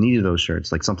sometimes needed those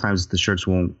shirts. Like sometimes the shirts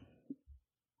won't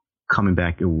coming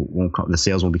back. The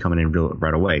sales won't be coming in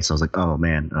right away. So I was like, oh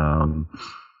man,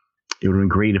 it would have been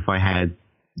great if I had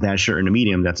that shirt in a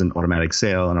medium. That's an automatic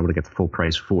sale, and I would have got the full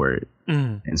price for it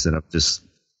instead of just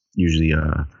usually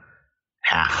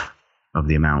half of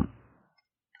the amount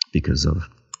because of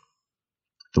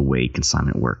the way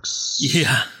consignment works.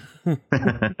 Yeah,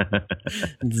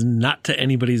 it's not to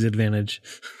anybody's advantage.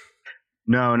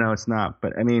 No, it's not.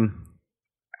 But I mean,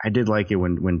 I did like it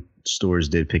when stores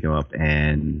did pick them up,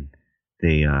 and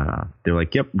they're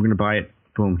like, "Yep, we're gonna buy it.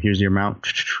 Boom, here's your amount.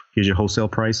 Here's your wholesale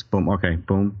price. Boom, okay,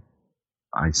 boom."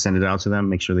 I send it out to them,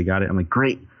 make sure they got it. I'm like,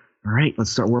 "Great, all right,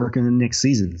 let's start working the next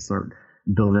season. Start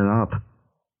building it up."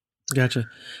 Gotcha.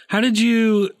 How did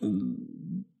you?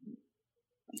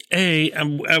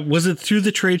 Was it through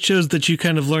the trade shows that you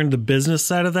kind of learned the business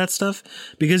side of that stuff?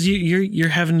 Because you're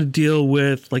having to deal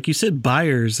with, like you said,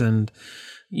 buyers and,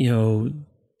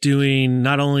 doing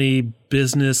not only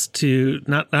business to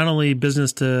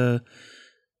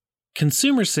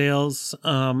consumer sales,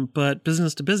 but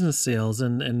business to business sales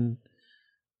and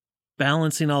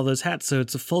balancing all those hats. So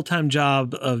it's a full-time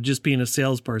job of just being a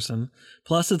salesperson,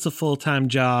 plus it's a full-time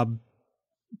job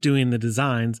doing the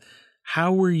designs.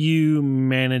 How were you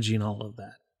managing all of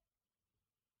that?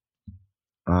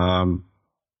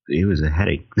 It was a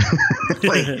headache.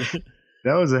 That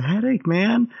was a headache,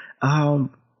 man.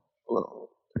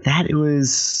 That it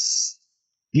was,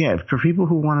 for people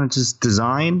who want to just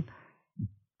design,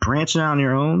 branching out on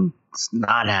your own, it's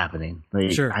not happening. Like,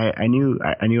 sure. I knew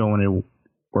I wanted to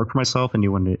work for myself. I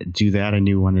knew I wanted to do that. I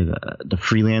knew I wanted to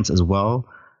freelance as well.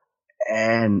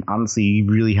 And honestly, you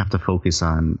really have to focus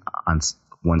on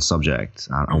one subject,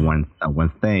 on one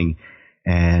thing.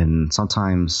 And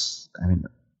sometimes,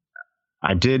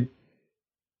 I did.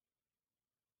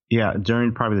 Yeah,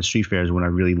 during probably the street fairs when I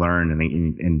really learned,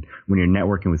 and when you're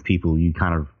networking with people, you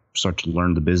kind of start to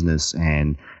learn the business,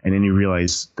 and then you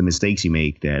realize the mistakes you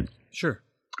make. That sure,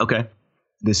 okay,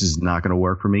 this is not going to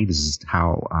work for me. This is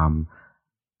how I'm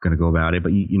going to go about it.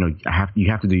 But you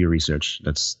have to do your research.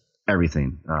 That's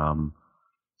everything. And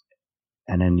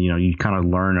then you kind of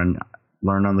learn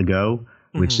on the go,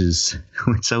 which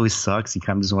always sucks. You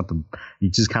kind of just want the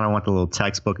little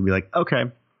textbook and be like,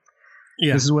 okay.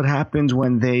 Yeah. This is what happens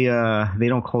when they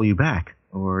don't call you back,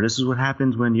 or this is what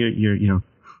happens when you're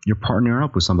partnering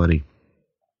up with somebody.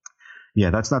 Yeah,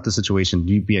 that's not the situation.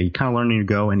 You kind of learn as you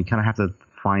go, and you kind of have to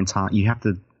find time. You have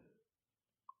to.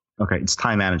 Okay, it's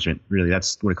time management. Really,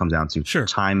 that's what it comes down to. Sure.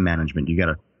 Time management. You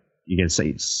gotta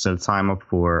set time up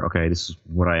for. Okay, this is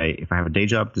what if I have a day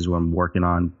job, this is what I'm working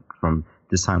on from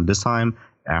this time to this time.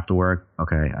 After work,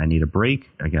 okay, I need a break.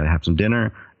 I gotta have some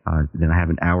dinner. Then I have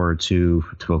an hour or two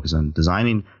to focus on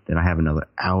designing. Then I have another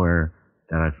hour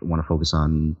that I want to focus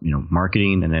on,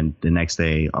 marketing. And then the next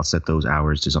day I'll set those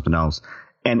hours to something else.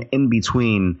 And in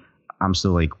between, I'm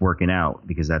still like working out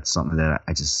because that's something that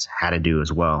I just had to do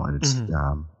as well. And it's,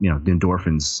 the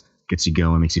endorphins gets you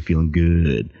going, makes you feeling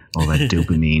good, all that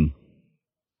dopamine.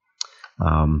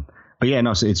 But yeah,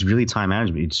 no, so it's really time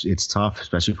management. It's tough,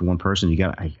 especially for one person.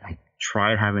 I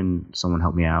tried having someone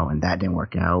help me out, and that didn't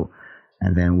work out.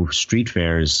 And then with street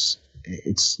fairs,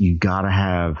 you gotta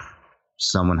have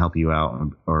someone help you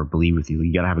out or believe with you.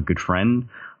 You gotta have a good friend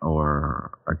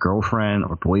or a girlfriend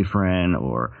or boyfriend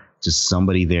or just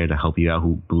somebody there to help you out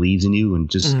who believes in you,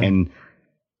 and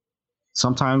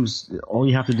sometimes all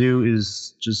you have to do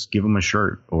is just give them a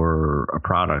shirt or a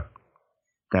product.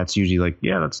 That's usually like,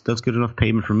 yeah, that's good enough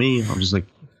payment for me. I'm just like,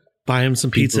 buy him some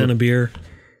pizza and a beer.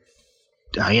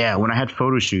 Yeah, when I had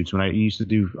photo shoots, when I used to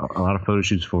do a lot of photo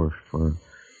shoots for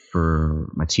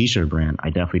my t-shirt brand, I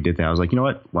definitely did that. I was like, you know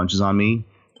what, lunch is on me.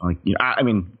 Like, I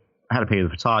had to pay the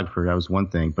photographer. That was one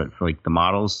thing, but for like the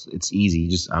models, it's easy.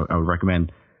 I would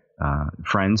recommend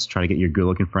friends. Try to get your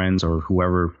good-looking friends or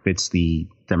whoever fits the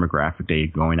demographic that you're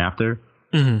going after,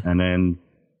 and then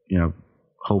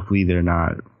hopefully they're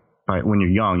not. When you're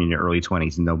young in your early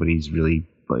 20s, nobody's really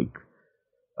like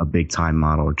a big time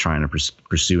model or trying to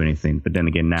pursue anything. But then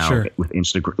again, now with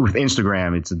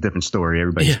Instagram, it's a different story.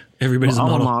 Everybody's a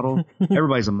model.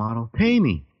 Everybody's a model. Pay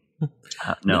me.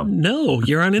 No,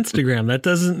 you're on Instagram. That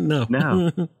doesn't no.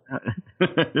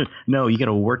 No, you got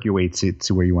to work your way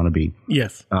to where you want to be.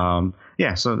 Yes.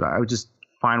 So I would just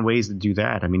find ways to do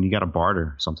that. You got to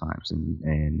barter sometimes,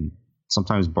 and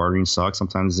sometimes bartering sucks.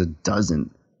 Sometimes it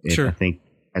doesn't. I think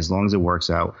as long as it works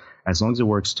out. As long as it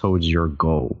works towards your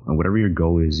goal, and whatever your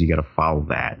goal is, you got to follow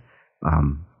that.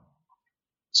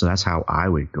 So that's how I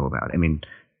would go about it.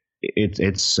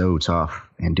 It's so tough,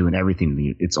 and doing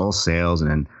everything. It's all sales,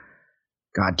 and then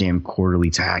goddamn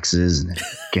quarterly taxes, and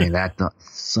getting that done.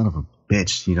 Son of a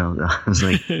bitch, I was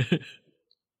like,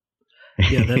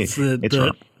 yeah, that's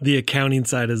the accounting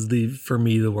side is for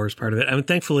me the worst part of it.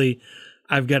 Thankfully,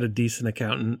 I've got a decent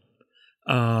accountant,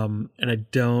 and I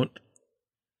don't.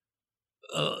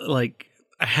 I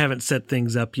haven't set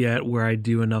things up yet where I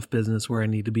do enough business where I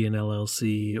need to be an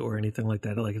LLC or anything like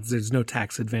that. There's no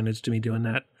tax advantage to me doing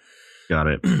that. Got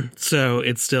it. So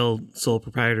it's still sole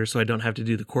proprietor, so I don't have to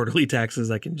do the quarterly taxes.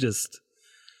 I can just,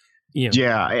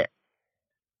 Yeah.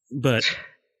 But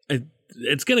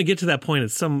it's going to get to that point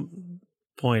at some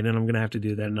point, and I'm going to have to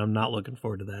do that, and I'm not looking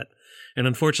forward to that. And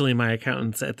unfortunately, my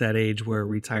accountant's at that age where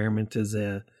retirement is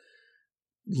a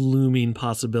looming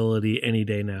possibility any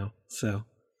day now. So,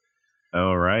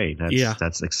 all right,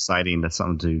 that's exciting. That's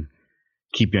something to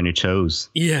keep you on your toes.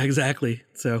 Yeah, exactly.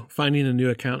 So finding a new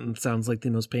accountant sounds like the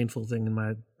most painful thing in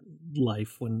my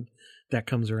life when that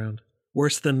comes around.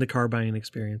 Worse than the car buying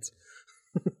experience.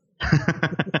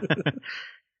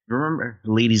 Remember,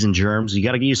 ladies and germs, you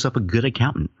got to get yourself a good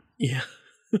accountant. Yeah.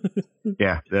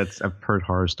 Yeah, I've heard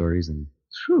horror stories, and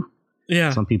whew,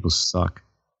 some people suck.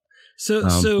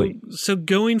 So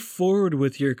going forward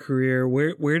with your career,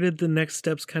 where did the next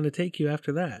steps kind of take you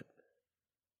after that?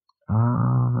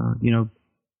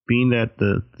 Being that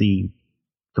the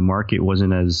market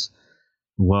wasn't as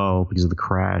well because of the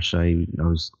crash, I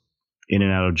was in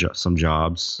and out of some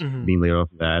jobs, being laid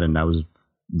off of that, and that was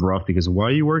rough because why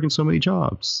are you working so many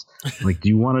jobs? Like, do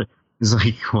you want to? It's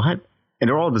like, what? And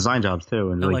they're all design jobs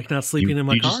too. And like not sleeping in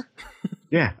my car.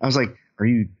 Yeah, I was like, are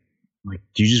you? Like,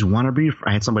 do you just want to be?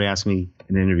 I had somebody ask me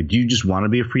in an interview, do you just want to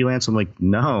be a freelancer? I'm like,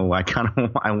 no, I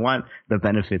want the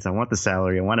benefits. I want the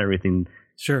salary. I want everything.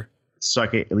 Sure. So I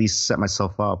could at least set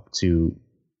myself up to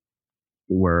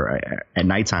where at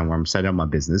nighttime where I'm setting up my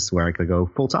business where I could go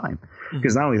full time.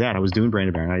 Because not only that, I was doing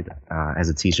Branded Baron as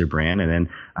a t-shirt brand. And then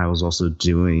I was also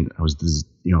freelancing.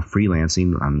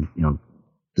 I'm,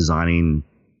 designing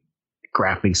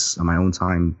graphics on my own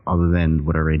time other than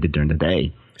whatever I did during the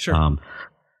day. Sure.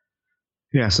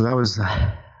 Yeah, so that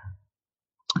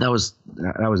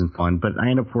wasn't fun, but I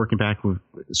ended up working back with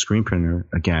Screen Printer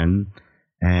again.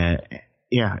 It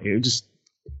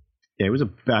was a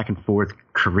back and forth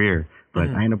career, but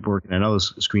I ended up working at another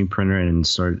screen printer and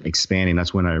started expanding.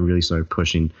 That's when I really started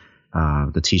pushing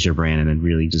the t-shirt brand, and it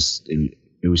really just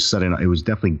it was sudden. It was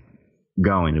definitely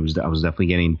going. I was definitely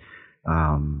getting.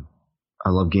 I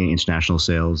love getting international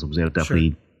sales. I was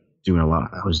definitely doing a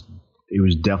lot. It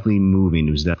was definitely moving.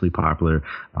 It was definitely popular.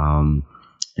 And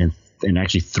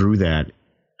actually through that,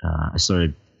 I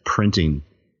started printing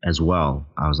as well.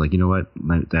 I was like, you know what?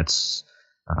 That's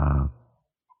a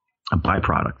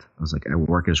byproduct. I was like, I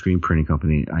work at a screen printing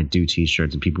company. I do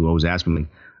t-shirts, and people always ask me, like,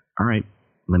 all right,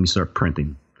 let me start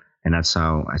printing. And that's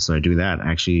how I started doing that.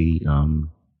 Actually,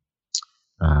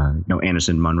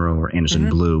 Anderson Monroe or Anderson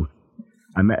Blue.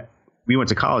 We went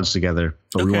to college together,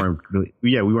 but we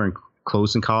weren't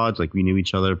close in college. Like, we knew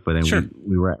each other, but then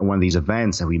we were at one of these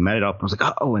events and we met it up. I was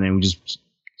like, oh, and then we just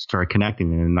started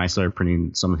connecting, and I started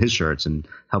printing some of his shirts and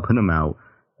helping him out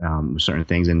with certain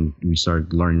things, and we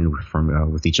started learning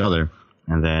from with each other.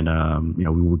 And then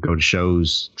we would go to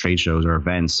shows, trade shows, or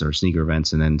events, or sneaker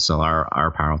events, and then sell our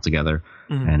apparel together,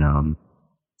 and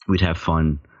we'd have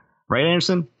fun. Right,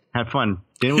 Anderson? Had fun,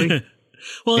 didn't we?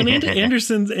 Well, and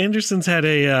Anderson's had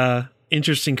a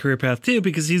interesting career path too,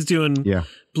 because he's doing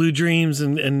Blue Dreams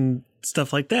and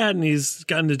stuff like that, and he's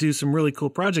gotten to do some really cool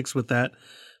projects with that.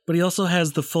 But he also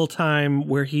has the full time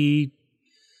where he,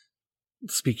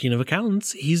 speaking of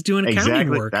accountants, he's doing accounting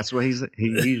work. That's what he's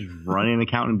running an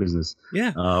accounting business.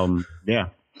 Yeah. Yeah.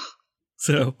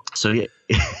 So yeah,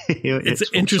 it's an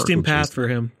interesting path for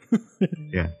him.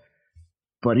 Yeah.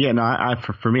 But yeah, no,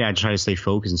 for me, I try to stay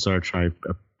focused and start trying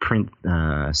to print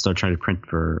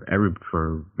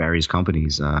for various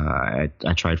companies. I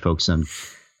tried focusing,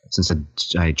 since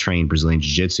I trained Brazilian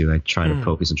Jiu-Jitsu, I try to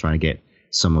focus on trying to get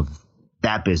some of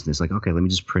that business. Like, okay, let me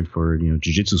just print for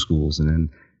Jiu-Jitsu schools, and then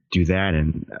do that,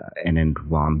 and then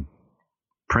while I'm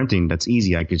printing, that's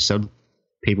easy. I could send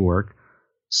paperwork,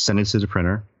 send it to the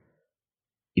printer.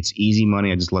 It's easy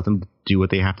money. I just let them do what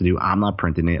they have to do. I'm not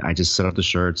printing it. I just set up the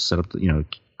shirts,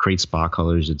 create spot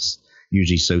colors. It's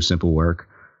usually so simple work,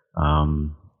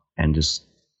 and just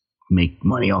make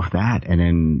money off that. And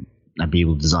then I'd be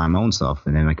able to design my own stuff,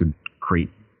 and then I could create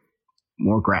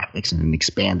more graphics and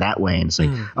expand that way. And it's like,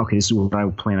 okay, this is what I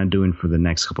plan on doing for the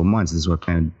next couple of months. This is what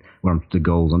the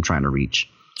goals I'm trying to reach.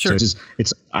 Sure. So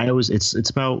it's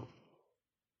about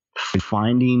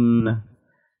finding.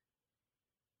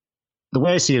 The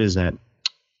way I see it is that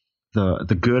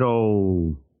the good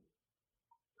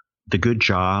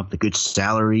job, the good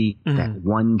salary, that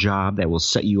one job that will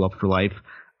set you up for life.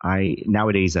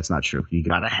 Nowadays that's not true. You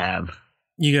gotta have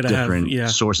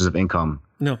different sources of income.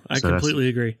 No, I completely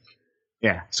agree.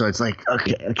 Yeah, so it's like,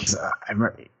 okay, it's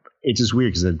just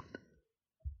weird because we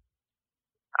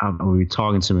were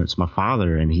talking to my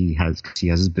father, and he has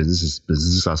his business. His business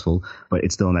is successful, but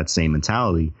it's still in that same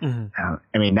mentality.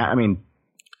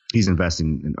 He's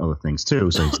investing in other things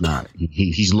too, so he's not.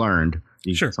 He's learned.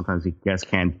 Sometimes he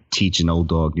can't teach an old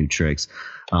dog new tricks,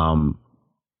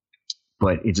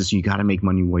 but it's just, you got to make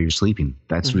money while you're sleeping.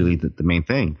 That's really the main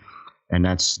thing, and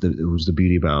it was the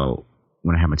beauty about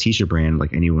when I had my t-shirt brand.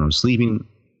 Like, anyone I was sleeping,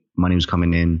 money was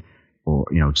coming in, or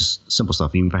just simple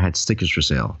stuff. Even if I had stickers for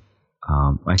sale,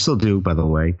 I still do, by the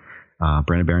way.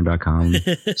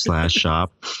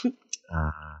 BrandonBaron.com/shop.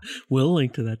 We'll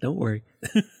link to that. Don't worry.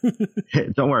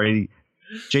 Don't worry,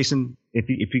 Jason. If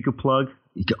you could plug,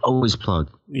 you can always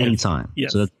plug anytime.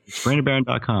 Yes. So that's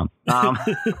BrandonBaron.com.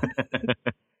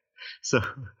 So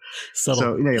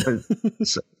subtle. But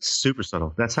super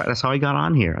subtle. That's how I got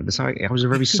on here. That's how I was a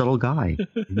very subtle guy.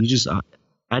 You just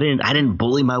I didn't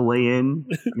bully my way in.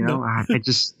 I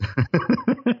just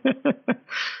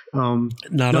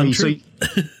Not untrue.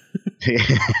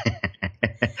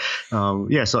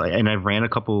 Yeah. So, and I had a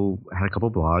couple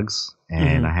blogs,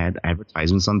 and I had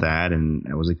advertisements on that, and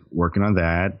I was like working on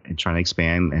that and trying to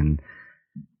expand, and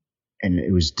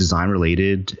it was design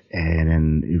related, and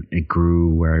then it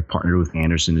grew where I partnered with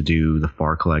Anderson to do the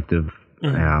FAR Collective,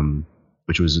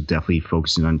 which was definitely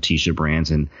focusing on t-shirt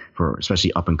brands, and for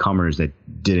especially up and comers that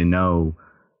didn't know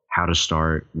how to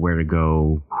start, where to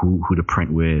go, who to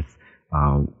print with,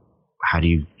 how do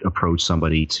you approach how do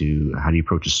you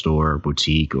approach a store or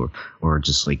boutique or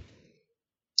just like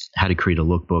how to create a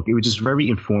lookbook. It was just very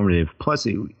informative. Plus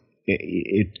we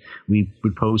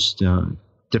would post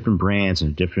different brands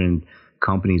and different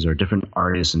companies or different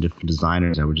artists and different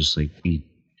designers. I would just like feel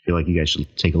like you guys should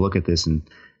take a look at this, and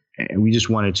we just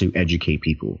wanted to educate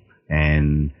people,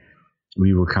 and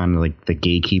we were kind of like the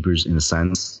gatekeepers in a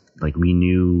sense. Like we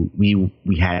knew we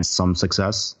had some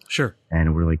success, sure,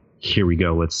 and we're like, here we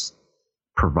go, let's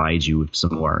provide you with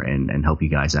some more and help you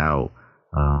guys out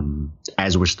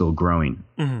as we're still growing.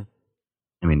 I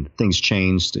mean, things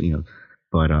changed,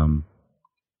 but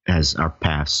as our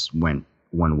paths went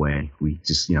one way, we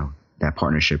just that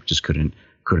partnership just couldn't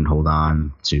hold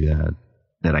on to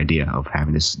that idea of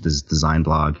having this design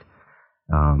blog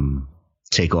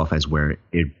take off as where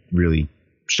it really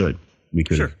should. We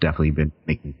could have definitely been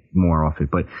making more off it,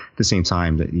 but at the same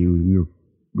time that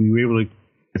we were able to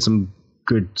get some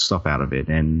good stuff out of it,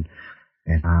 and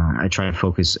I try to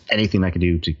focus anything I can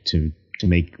do to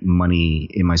make money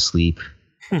in my sleep.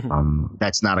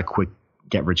 That's not a quick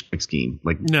get rich quick scheme.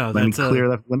 Like, no, let me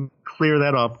clear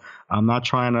that up. I'm not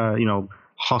trying to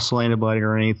hustle anybody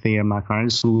or anything. I'm not trying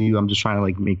to sue you. I'm just trying to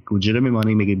like make legitimate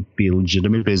money, make it be a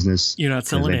legitimate business. You're not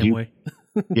selling Amway.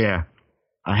 Yeah.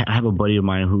 I have a buddy of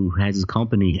mine who has his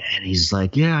company, and he's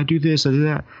like, yeah, I do this, I do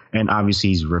that. And obviously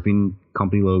he's ripping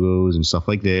company logos and stuff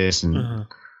like this. And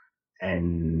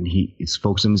and he's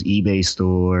focused on his eBay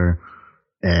store.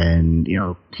 And,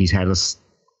 he's had us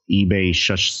eBay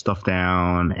shut stuff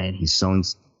down, and he's going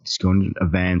to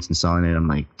events and selling it. I'm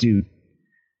like, dude,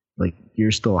 like, you're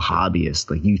still a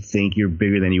hobbyist. Like, you think you're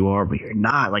bigger than you are, but you're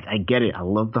not. Like, I get it. I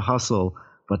love the hustle.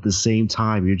 But at the same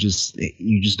time, you just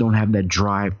don't have that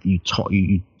drive. You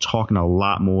talking a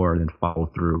lot more than follow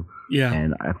through. Yeah.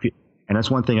 And that's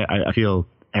one thing I feel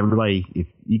everybody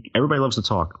loves to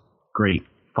talk. Great,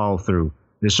 follow through.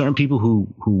 There's certain people who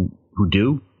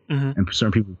do, and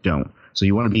certain people who don't. So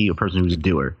you want to be a person who's a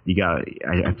doer.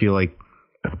 I feel like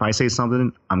if I say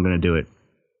something, I'm gonna do it,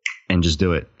 and just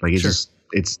do it. Like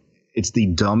it's the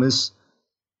dumbest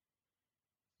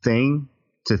thing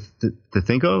to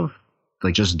think of.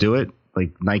 Like, just do it,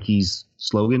 like Nike's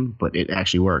slogan, but it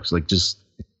actually works. Like, just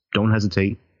don't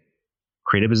hesitate.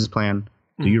 Create a business plan.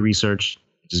 Do your research.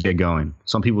 Just get going.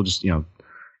 Some people just, you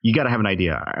got to have an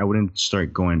idea. I wouldn't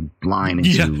start going blind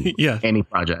into any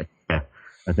project. Yeah,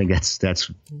 I think that's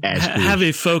have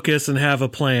a focus and have a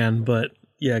plan, but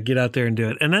get out there and do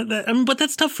it. And but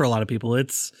that's tough for a lot of people.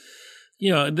 It's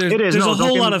there's a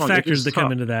whole lot of factors that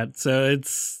come into that. So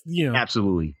it's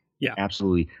absolutely,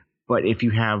 absolutely. But if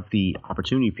you have the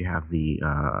opportunity, if you have the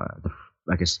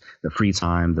I guess the free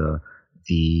time,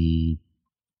 the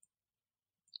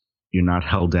you're not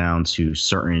held down to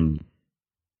certain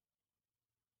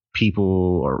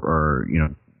people or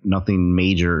nothing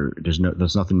major. There's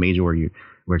nothing major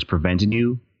where it's preventing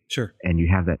you. Sure. And you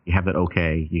have that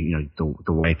okay. The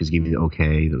wife is giving you the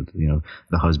okay.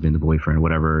 The husband, the boyfriend,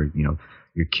 whatever.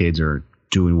 Your kids are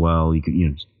doing well.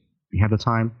 You have the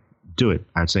time. Do it.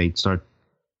 I'd say start.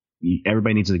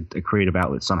 Everybody needs a creative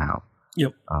outlet somehow.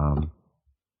 Yep. I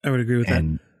would agree with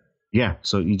that. Yeah.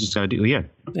 So you just got to do. Yeah.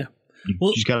 Yeah.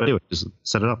 You just got to do it. Just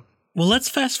set it up. Well, let's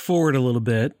fast forward a little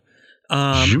bit,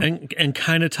 and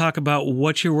kind of talk about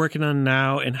what you're working on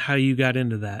now and how you got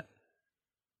into that.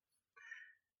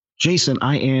 Jason,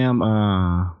 I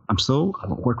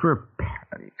work for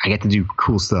I get to do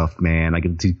cool stuff, man. I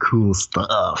get to do cool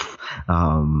stuff.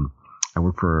 I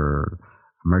work for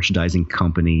a merchandising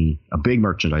company, a big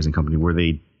merchandising company where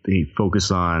they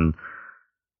focus on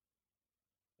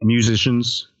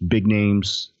musicians, big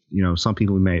names. Some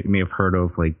people may have heard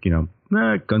of, like,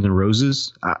 Guns N'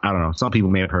 Roses. I don't know. Some people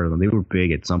may have heard of them. They were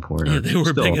big at some point. Yeah, they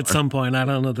were big at some point. I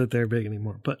don't know that they're big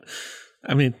anymore, but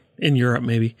I mean, in Europe,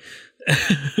 maybe.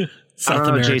 South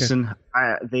America. Jason,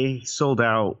 they sold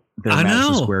out their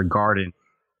Madison Square Garden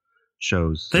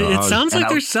shows. So it sounds like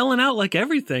they're selling out like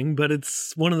everything, but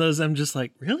it's one of those I'm just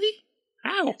like, really?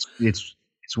 How? It's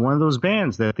one of those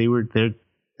bands that they're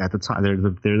at the time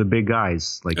they're the big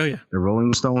guys. Like, the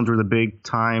Rolling Stones were the big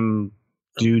time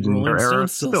dudes in their era.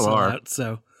 Still are. Out,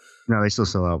 so no, they still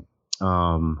sell out.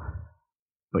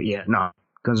 But yeah, no,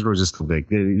 Guns N' Roses is still big.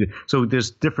 So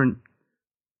there's different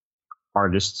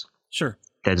artists. Sure.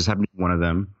 That just happen to be one of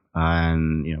them,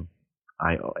 and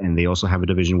they also have a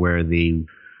division where they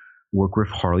work with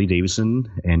Harley Davidson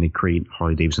and they create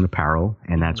Harley Davidson apparel,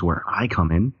 and that's where I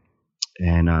come in.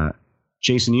 And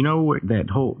Jason, you know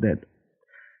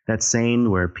that saying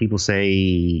where people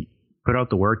say, "Put out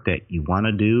the work that you want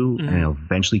to do, and it'll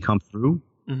eventually come through."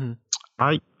 Mm-hmm.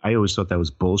 I always thought that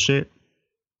was bullshit.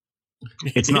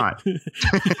 It's not.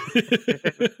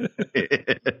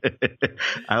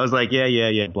 I was like,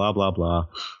 yeah, blah blah blah.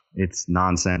 It's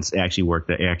nonsense. It actually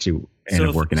worked. It actually ended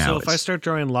up working out. So if I start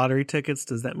drawing lottery tickets,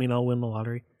 does that mean I'll win the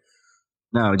lottery?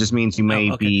 No, it just means you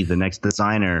may be the next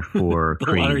designer for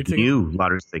creating new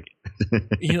lottery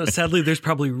tickets. Sadly, there's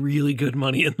probably really good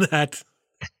money in that.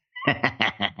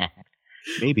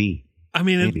 Maybe. I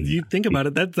mean, if you think about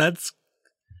it, that's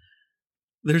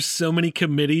there's so many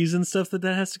committees and stuff that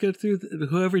has to go through.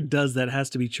 Whoever does that has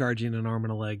to be charging an arm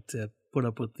and a leg to put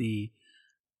up with the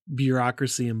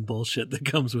bureaucracy and bullshit that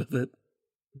comes with it.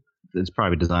 It's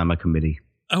probably designed by committee.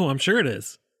 Oh, I'm sure it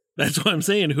is. That's what I'm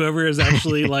saying. Whoever is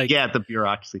actually like... yeah, the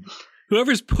bureaucracy.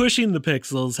 Whoever's pushing the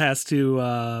pixels has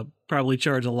to probably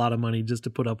charge a lot of money just to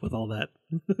put up with all that.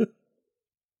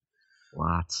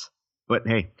 Lots. But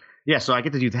hey, yeah, so I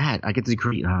get to do that. I get to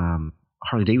create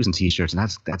Harley Davidson t-shirts, and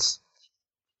that's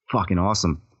fucking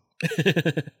awesome.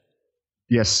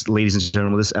 Yes, ladies and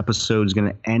gentlemen, this episode is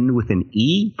going to end with an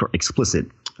E for explicit.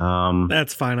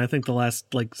 That's fine. I think the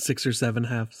last 6 or 7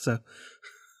 have. So.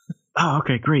 Oh,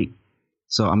 okay, great.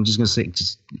 So I'm just going to say,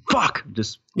 just fuck.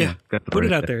 Just put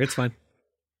it out there. It's fine.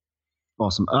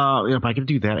 Awesome. If I could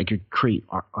do that, I could create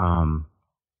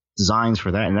designs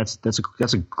for that, and that's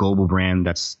a global brand.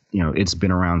 That's it's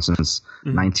been around since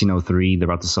 1903. They're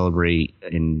about to celebrate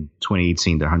in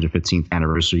 2018 their 115th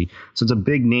anniversary. So it's a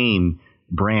big name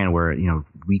brand where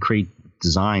we create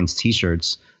designs,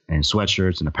 t-shirts and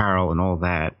sweatshirts and apparel and all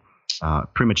that.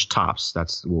 Pretty much tops.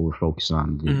 That's what we're focused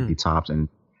on, the tops, and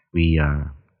we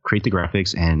create the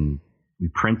graphics and we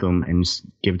print them and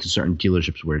give it to certain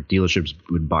dealerships where dealerships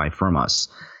would buy from us.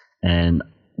 And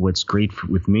what's great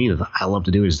with me that I love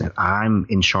to do is that I'm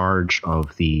in charge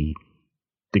of the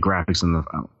graphics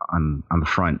on the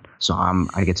front. So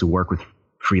I get to work with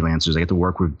freelancers. I get to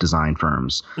work with design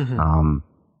firms.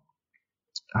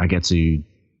 I get to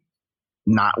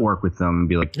not work with them and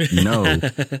be like, no.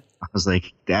 I was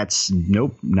like,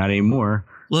 nope, not anymore.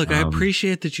 Look, I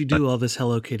appreciate that you do all this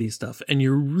Hello Kitty stuff, and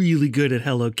you're really good at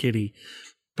Hello Kitty,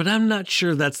 but I'm not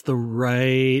sure that's the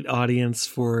right audience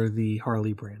for the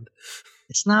Harley brand.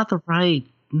 It's not the right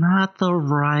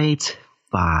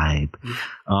vibe.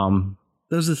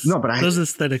 Those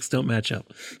aesthetics don't match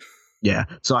up. Yeah,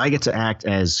 so I get to act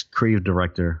as creative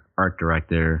director, art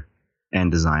director, and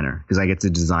designer because I get to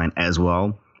design as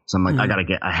well. So I'm like,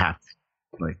 I have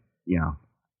to,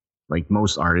 like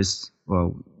most artists,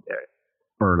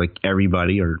 or like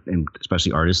everybody, and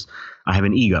especially artists, I have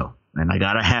an ego, and I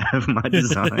gotta have my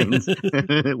designs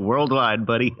worldwide,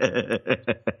 buddy.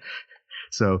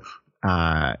 So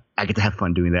I get to have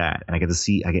fun doing that, and I get to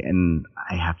see, I get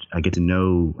to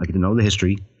know the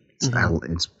history.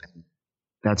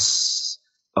 That's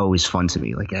always fun to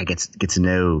me. Like I get to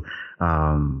know,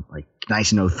 like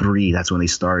 1903. That's when they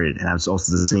started, and that was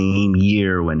also the same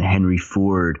year when Henry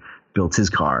Ford built his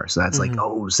car. So that's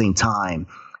same time.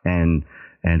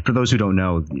 And for those who don't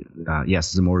know, yes,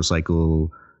 it's a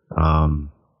motorcycle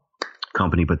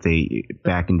company, but they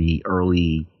back in the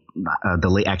late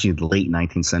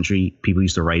 19th century, people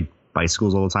used to ride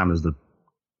bicycles all the time. It was the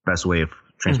best way of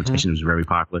transportation. It was very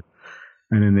popular.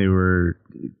 And then they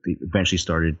eventually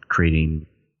started creating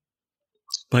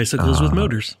bicycles with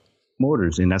motors.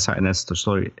 And that's the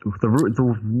story.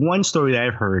 The one story that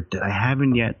I've heard that I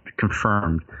haven't yet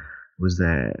confirmed was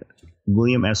that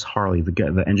William S. Harley,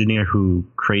 the engineer who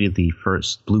created the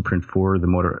first blueprint for the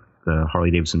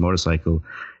Harley Davidson motorcycle,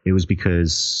 it was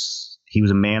because he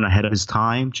was a man ahead of his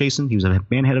time. Jason, he was a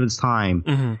man ahead of his time.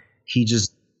 Mm-hmm. He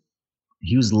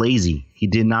was lazy. He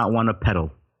did not want to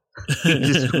pedal.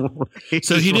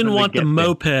 So he didn't want the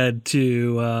moped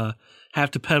to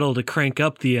have to pedal to crank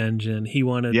up the engine. He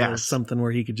wanted something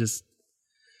where he could just.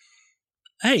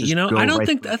 Hey, I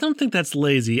don't think that's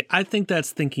lazy. I think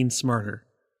that's thinking smarter.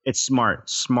 It's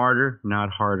smarter, not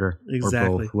harder.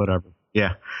 Exactly. Or both, whatever.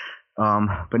 Yeah.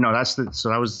 But no,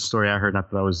 that was the story I heard. I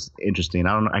thought that was interesting.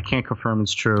 I don't know. I can't confirm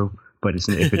it's true, but if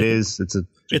it is, it's a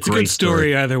good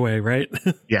story either way, right?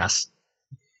 Yes.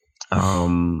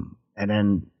 And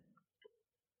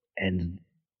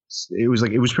it was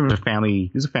pretty much a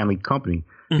family company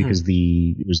because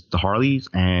it was the Harleys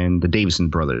and the Davidson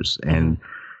brothers, and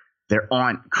their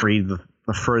aunt created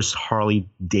the first Harley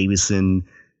Davidson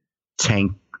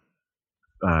tank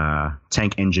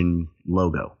engine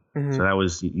logo. Mm-hmm. So that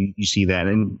was you see that,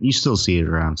 and you still see it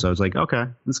around. So I was like, okay,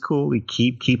 that's cool. We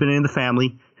keeping it in the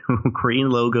family. We're creating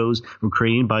logos. We're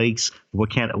creating bikes.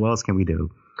 What else can we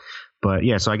do? But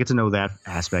yeah, so I get to know that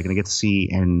aspect, and I get to see,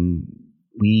 and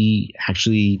we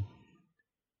actually,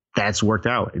 that's worked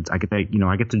out. I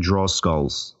get to draw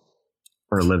skulls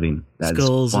for a living. That's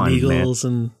skulls fun, and eagles,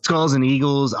 man. and skulls and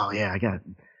eagles. Oh yeah,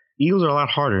 eagles are a lot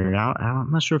harder.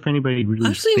 I'm not sure if anybody really.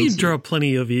 I've seen you draw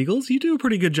plenty of eagles. You do a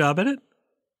pretty good job at it.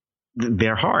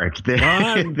 They're hard. They're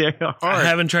hard. I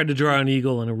haven't tried to draw an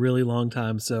eagle in a really long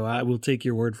time, so I will take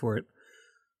your word for it.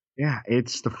 Yeah,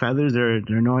 it's the feathers. They're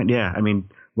annoying. Yeah, I mean,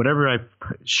 whatever I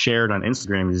shared on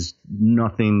Instagram is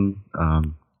nothing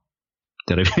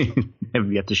that I have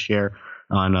yet to share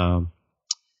on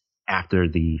after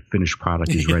the finished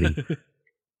product is ready.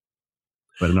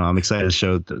 But no, I'm excited to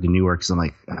show the new work because I'm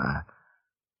like,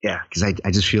 because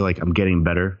I just feel like I'm getting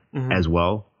better as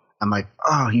well. I'm like,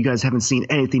 oh, you guys haven't seen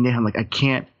anything yet. I'm like, I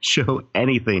can't show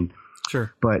anything.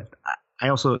 Sure. But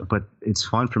but it's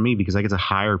fun for me because I get to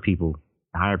hire people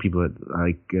that,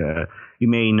 like, you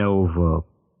may know of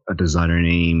a designer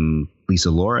named Lisa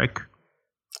Lorick.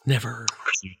 Never heard of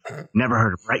her,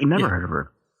 right? You never heard of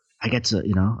her. I get to,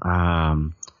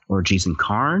 or Jason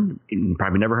Karn. You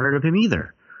probably never heard of him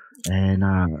either. And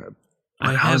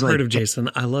I have heard of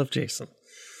Jason. I love Jason.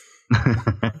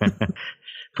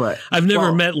 But I've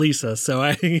never met Lisa, so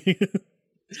I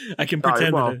can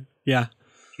pretend that. Yeah,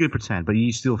 you could pretend, but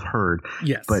you still have heard.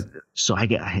 Yes. But so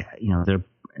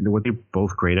what they're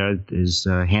both great at is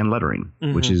hand lettering,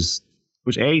 which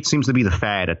seems to be the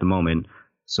fad at the moment.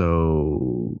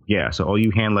 So yeah, so all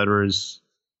you hand letterers,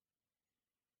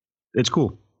 it's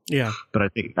cool. Yeah. But I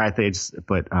think it's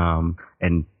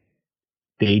and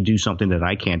they do something that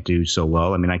I can't do so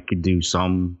well. I mean, I could do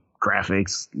some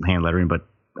graphics, hand lettering, but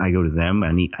I go to them.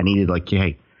 I needed like,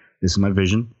 hey, this is my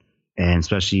vision, and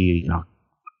especially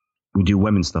we do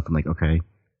women's stuff. I'm like, okay,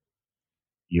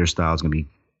 your style is gonna be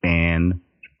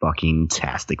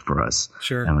fan-fucking-tastic for us.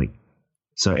 Sure. And like,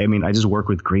 so I mean, I just work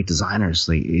with great designers.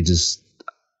 Like,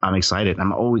 I'm excited.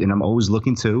 I'm always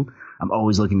looking to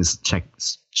check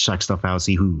stuff out,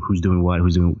 see who's doing what,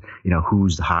 who's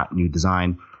the hot new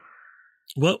design.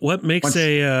 What makes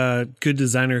a good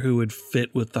designer who would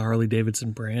fit with the Harley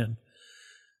Davidson brand?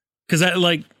 Because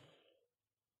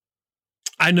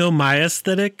I know my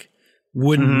aesthetic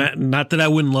wouldn't not that I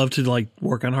wouldn't love to like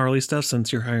work on Harley stuff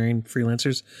since you're hiring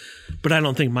freelancers, but I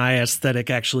don't think my aesthetic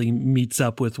actually meets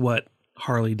up with what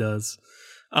Harley does.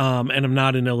 And I'm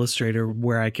not an illustrator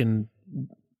where I can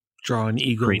draw an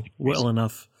eagle well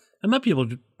enough. I might be able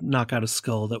to knock out a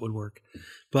skull that would work,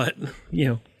 but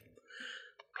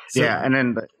So, yeah, and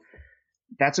then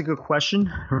that's a good question.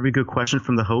 A very good question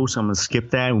from the host. I'm going to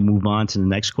skip that and we'll move on to the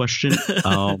next question.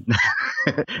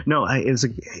 No,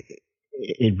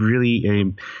 it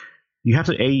really you have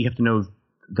to know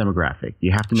demographic.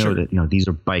 You have to know that these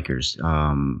are bikers.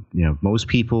 Most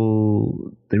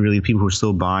people, people who are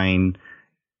still buying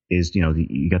is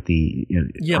you got the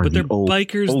but they're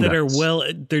bikers that are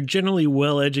they're generally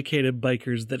well-educated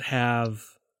bikers that have,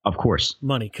 of course,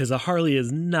 money, because a Harley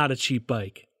is not a cheap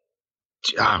bike.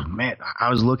 Oh man,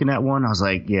 I was looking at one. I was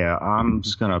like, yeah, I'm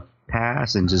just gonna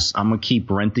pass and I'm gonna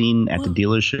keep renting at the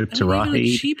dealership to ride. Even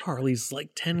a cheap Harley's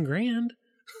like $10,000.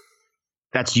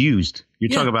 That's used.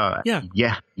 You're talking about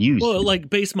used. Well,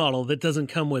 like base model that doesn't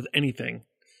come with anything.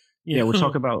 We're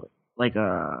talking about like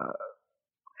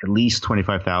at least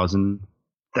 25,000,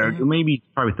 maybe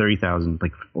probably 30,000,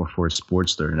 like for a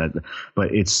Sportster.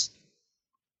 But it's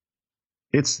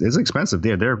expensive.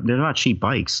 They're not cheap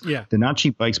bikes. Yeah, they're not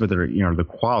cheap bikes, but they're the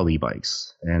quality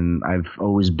bikes. And I've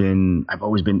always been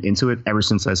into it ever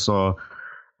since I saw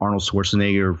Arnold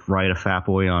Schwarzenegger ride a Fat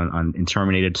Boy in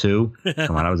Terminator 2.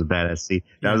 Come on, that was a badass scene.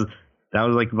 That was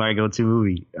like my go-to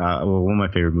movie. One of my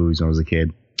favorite movies when I was a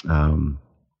kid.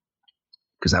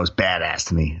 Because that was badass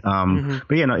to me.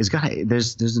 But you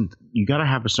gotta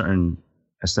have a certain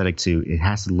aesthetic too. It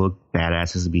has to look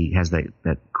badass. Has that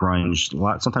grunge.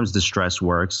 Sometimes distress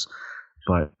works,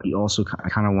 but you also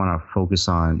kind of want to focus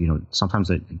on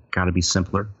sometimes it got to be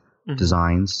simpler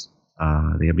designs.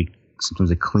 They got to be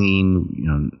sometimes a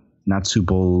clean. Not too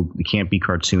bold. They can't be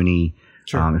cartoony.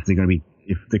 Sure. If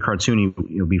they're cartoony,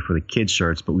 it'll be for the kids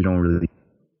shirts, but we don't really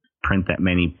print that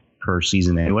many per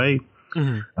season anyway.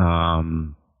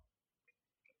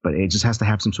 But it just has to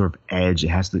have some sort of edge. It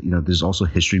has to, there's also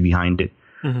history behind it.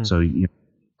 So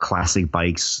classic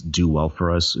bikes do well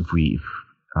for us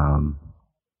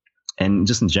and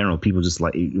just in general, people just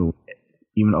like even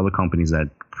other companies that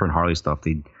print Harley stuff.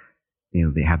 They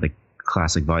have the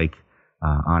classic bike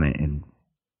on it. And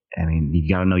I mean, you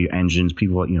got to know your engines.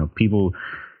 People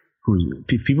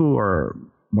who are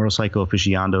motorcycle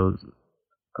aficionados,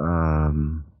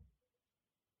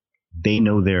 they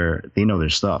know their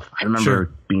stuff. I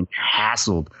remember being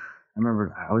hassled. I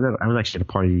remember I was actually at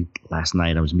a party last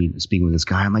night. I was speaking with this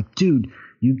guy. I'm like, dude,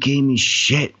 you gave me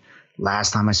shit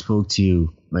last time I spoke to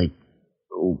you, like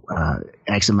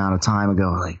X amount of time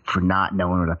ago, like for not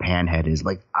knowing what a panhead is.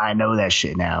 Like, I know that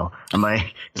shit now. I'm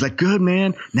like, it's like, good,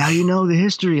 man. Now you know the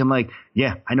history. I'm like,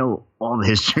 yeah, I know all the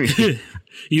history.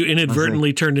 You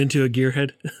inadvertently turned into a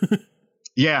gearhead.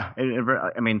 Yeah,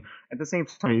 I mean, at the same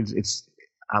time, it's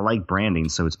I like branding,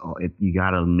 so you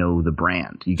got to know the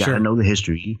brand. You got to know the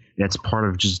history. That's part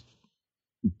of just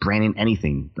branding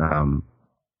anything.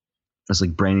 That's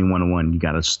like branding 101. You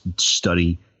got to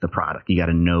study the product. You got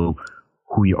to know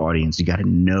who your audience. You got to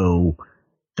know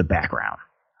the background.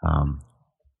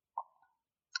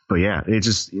 But yeah, it's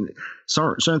just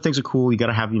certain things are cool. You got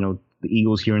to have the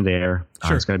eagles here and there.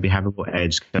 It's got to have a little edge.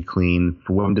 It's got to be clean.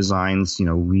 For women designs,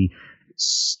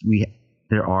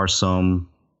 there are some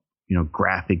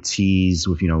graphic tees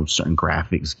with certain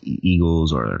graphics,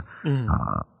 eagles or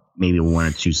maybe one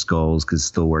or two skulls, because it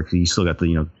still works. You still got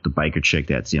the biker chick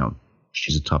that's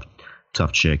she's a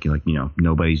tough chick. Like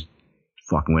nobody's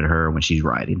fucking with her when she's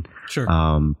riding. Sure.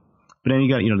 But then you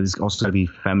got there's also got to be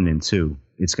feminine too.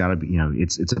 It's got to be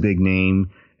it's a big name,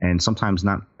 and sometimes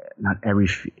not every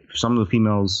some of the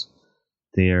females,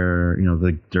 they're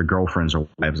their girlfriends or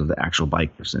wives of the actual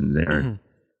bikers, and they're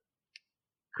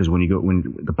because when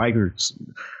the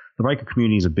biker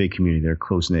community is a big community. They're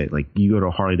close knit. Like you go to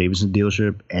a Harley Davidson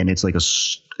dealership, and it's like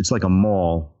a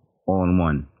mall all in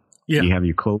one. Yeah, you have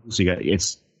your clothes. You got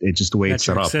it's just the way it's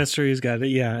set up. Accessories, got it.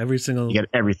 Yeah, every single. You got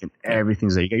everything.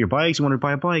 Everything's there. You got your bikes. You want to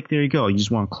buy a bike? There you go. You just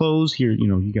want clothes here.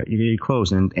 You got your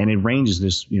clothes, and it ranges.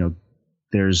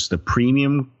 There's the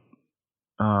premium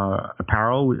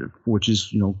apparel, which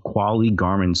is quality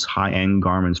garments, high end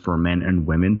garments for men and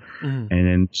women, and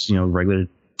then regular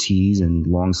tees and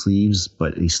long sleeves.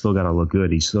 But he's still got to look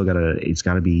good. It's got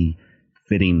to be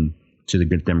fitting to the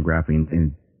good demographic.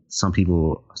 And some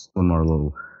people, some are a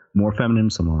little more feminine,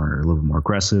 some are a little bit more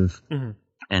aggressive,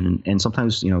 and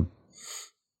sometimes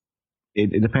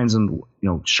it depends on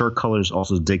shirt colors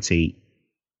also dictate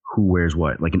who wears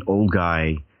what. Like an old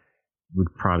guy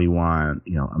would probably want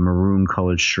a maroon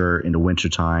colored shirt in the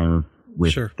wintertime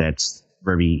with that's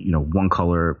very one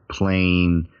color,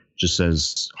 plain, just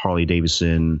says Harley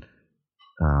Davidson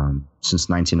since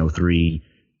 1903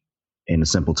 in a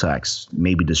simple text,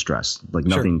 maybe distressed, like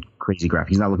nothing crazy graphic.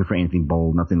 He's not looking for anything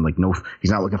bold, nothing like he's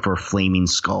not looking for a flaming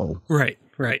skull. Right.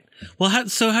 Well, how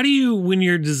do you, when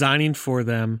you're designing for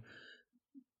them,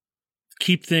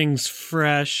 keep things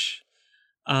fresh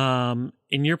in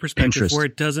your perspective, Pinterest, where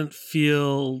it doesn't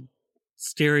feel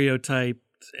stereotyped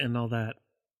and all that?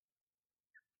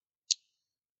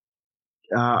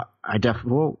 I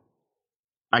definitely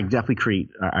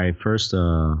create. I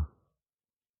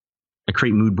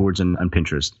create mood boards on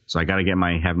Pinterest, so I got to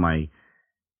have my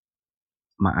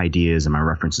ideas and my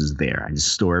references there. I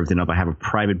just store everything up. I have a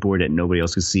private board that nobody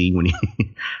else can see when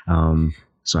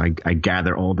so I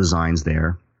gather all designs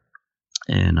there,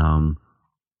 and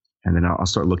then I'll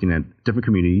start looking at different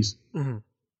communities.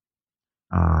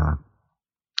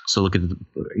 So look at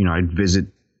I visit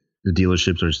the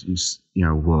dealerships, or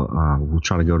we'll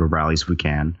try to go to rallies if we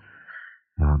can,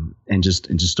 and just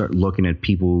start looking at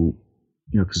people.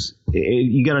 Because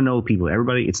you got to know people.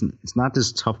 Everybody, it's not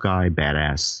this tough guy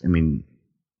badass. I mean,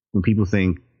 when people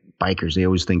think bikers, they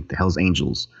always think the Hell's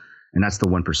Angels, and that's the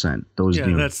 1%. Those,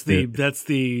 that's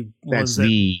the ones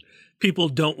that people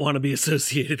don't want to be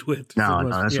associated with. No,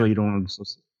 that's why you don't want to be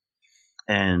associated.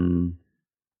 And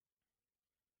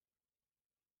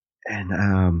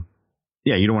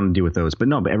you don't want to deal with those. But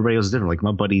everybody else is different. Like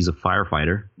my buddy's a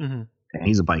firefighter. And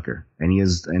he's a biker, and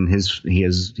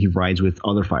he rides with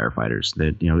other firefighters.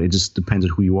 That it just depends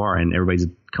on who you are, and everybody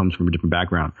comes from a different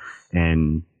background.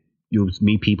 And you'll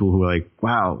meet people who are like,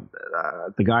 wow,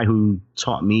 the guy who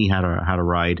taught me how to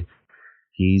ride,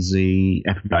 he's a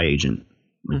FBI agent.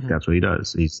 Like that's what he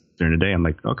does. He's during the day. I'm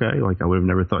like, okay, like I would have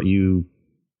never thought you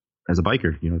as a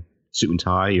biker, suit and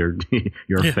tie, or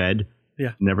you're a Fed.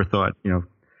 Yeah, never thought,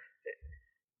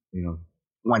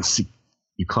 once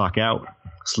you clock out,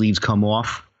 sleeves come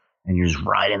off, and you're just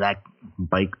riding that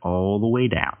bike all the way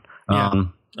down. Yeah.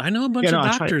 I know a bunch of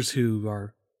doctors who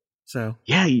are. So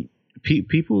yeah,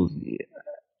 people.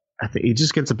 I think it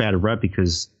just gets a bad rep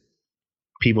because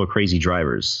people are crazy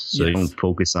drivers, so they don't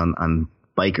focus on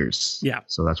bikers. Yeah.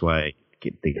 So that's why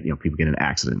people get in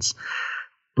accidents.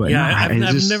 But yeah, no,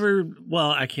 I've never.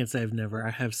 Well, I can't say I've never.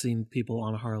 I have seen people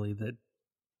on a Harley that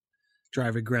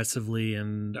drive aggressively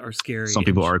and are scary. Some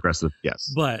people are aggressive,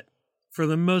 yes. But for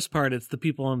the most part, it's the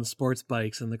people on the sports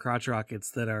bikes and the crotch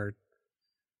rockets that are,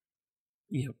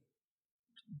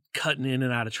 cutting in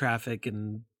and out of traffic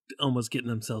and almost getting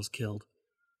themselves killed.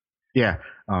 Yeah.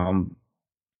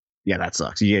 Yeah, that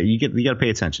sucks. Yeah, you got to pay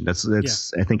attention. That's.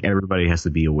 I think everybody has to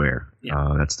be aware.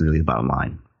 Yeah. That's really the bottom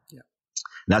line. Yeah.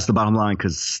 That's the bottom line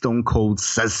because Stone Cold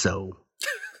says so.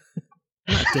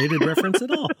 Not dated reference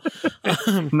at all.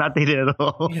 Not dated at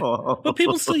all. Yeah. But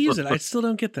people still use it. I still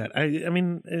don't get that. I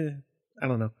mean, I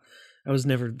don't know. I was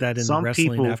never that into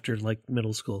wrestling after like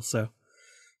middle school, so.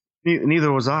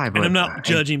 Neither was I. But and I'm not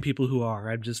judging people who are.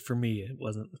 I'm just, for me, it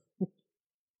wasn't.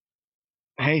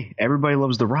 Hey, everybody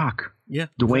loves The Rock. Yeah.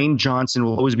 Dwayne Johnson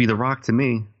will always be The Rock to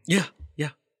me. Yeah.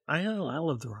 I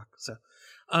love The Rock. So,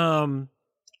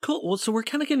 cool. Well, so we're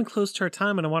kind of getting close to our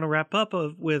time, and I want to wrap up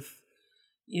with,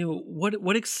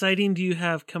 what exciting do you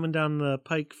have coming down the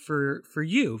pike for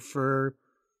you, for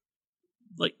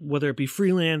like whether it be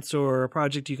freelance or a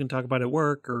project you can talk about at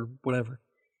work or whatever.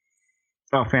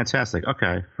 Oh, fantastic.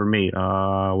 Okay. For me,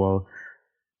 well,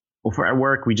 for at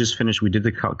work, we just finished. We did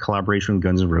the collaboration with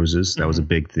Guns N' Roses. That was a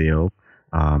big deal,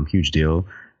 huge deal.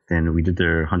 Then we did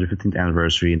their 115th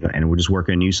anniversary, and we're just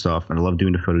working on new stuff. And I love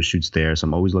doing the photo shoots there. So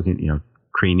I'm always looking,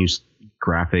 creating new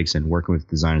graphics and working with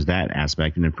designers, that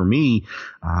aspect. And then for me,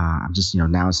 I'm just,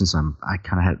 now since I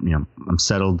kind of had, I'm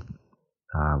settled,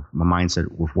 my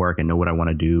mindset with work. I know what I want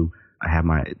to do. I have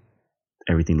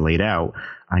everything laid out.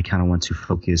 I kind of want to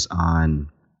focus on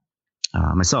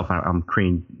myself. I'm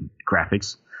creating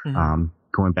graphics,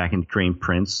 going back and creating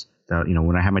prints.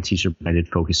 When I had my t-shirt, I did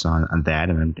focus on that,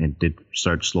 and did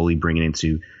start slowly bringing it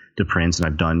into the prints. And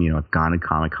I've done, I've gone to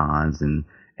Comic Cons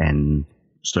and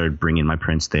started bringing my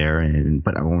prints there.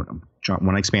 But I want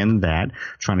to expand on that,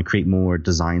 trying to create more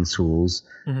design tools,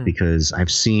 because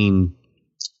I've seen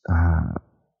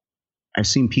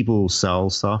people sell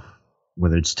stuff,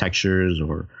 whether it's textures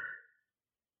or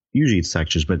usually it's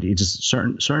textures, but it's just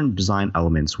certain design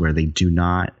elements where they do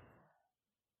not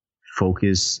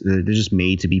focus. They're just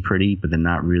made to be pretty, but they're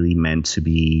not really meant to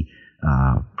be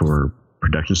for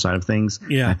production side of things.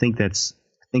 Yeah, I think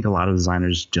a lot of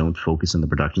designers don't focus on the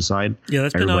production side. Yeah,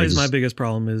 that's been always my biggest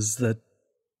problem, is that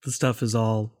the stuff is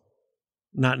all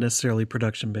not necessarily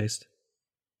production based.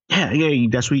 Yeah,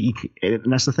 that's what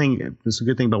and that's the thing. That's a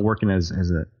good thing about working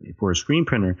for a screen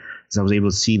printer, is I was able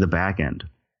to see the back end,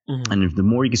 and the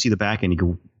more you can see the back end, you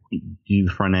can do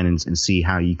the front end and see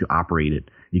how you could operate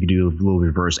it. You could do a little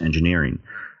reverse engineering,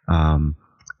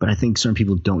 but I think certain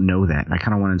people don't know that. And I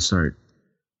kind of want to start.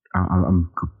 I'm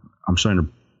starting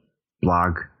to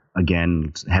blog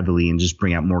again heavily and just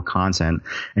bring out more content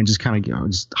and just kind of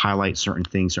just highlight certain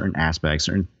things, certain aspects,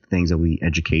 certain things that will be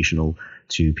educational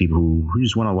to people who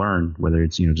just want to learn, whether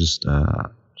it's just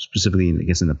specifically, I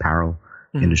guess, in the apparel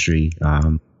industry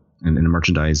and in the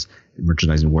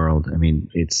merchandising world. I mean,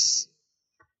 it's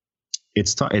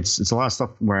a lot of stuff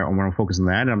where I want to focus on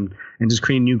that and just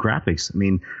creating new graphics. I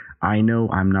mean, I know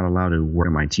I'm not allowed to work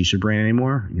on my t-shirt brand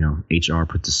anymore. HR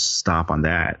put a stop on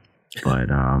that, but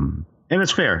and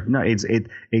it's fair. No,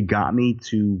 it got me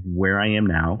to where I am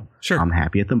now. Sure. I'm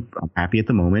happy at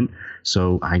the moment.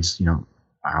 So I just,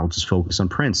 I'll just focus on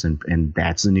prints, and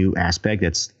that's a new aspect.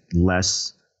 That's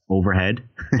less overhead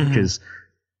because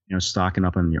stocking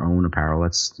up on your own apparel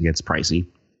gets pricey.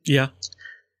 Yeah.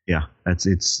 Yeah,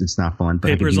 it's not fun. But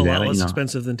paper is a lot less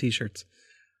expensive than t-shirts,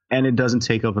 and it doesn't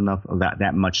take up enough of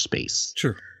that much space.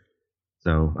 Sure.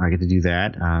 So I get to do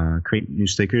that, create new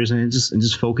stickers, and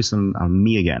just focus on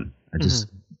me again. I just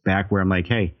back where I'm like,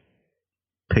 hey,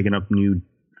 picking up new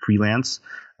freelance.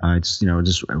 I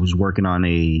was working on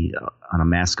a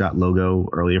mascot logo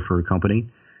earlier for a company,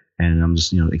 and I'm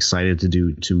just excited to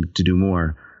do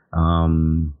more.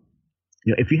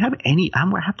 If you have any,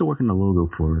 I have to work on a logo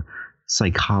for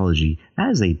psychology. That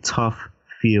is a tough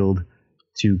field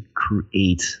to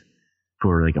create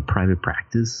for like a private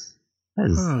practice. That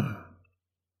is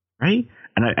right.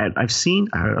 And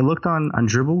I looked on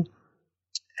Dribbble,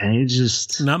 and it's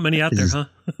just not many out there, huh?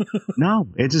 No,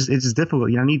 it's just difficult.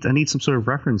 I need some sort of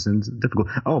reference, and it's difficult.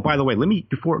 Oh, by the way, let me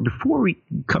before we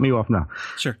cut me off now.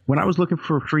 Sure. When I was looking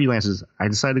for freelancers, I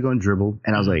decided to go on Dribbble,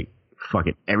 and I was like, fuck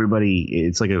it. Everybody,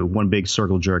 it's like a one big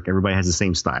circle jerk. Everybody has the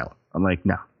same style. I'm like,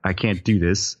 no, I can't do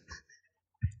this.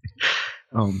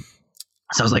 So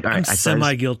I was like, all right. I'm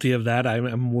semi-guilty of that.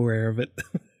 I'm aware of it.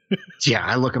 Yeah,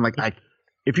 I'm like,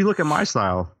 if you look at my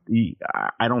style,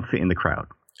 I don't fit in the crowd.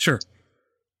 Sure.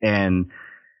 And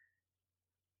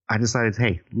I decided,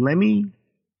 hey, let me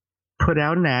put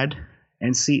out an ad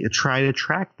and try to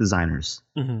attract designers.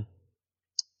 Mm-hmm.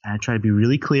 And I try to be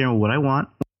really clear on what I want.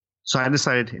 So I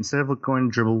decided, instead of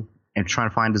going to Dribbble and trying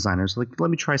to find designers, like, let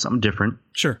me try something different.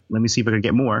 Sure. Let me see if I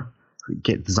can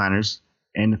get designers.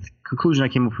 And the conclusion I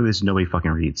came up with is nobody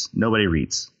fucking reads. Nobody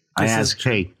reads. I asked,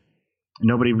 hey,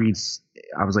 nobody reads.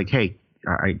 I was like, hey,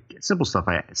 simple stuff.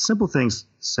 Simple things.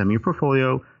 Send me your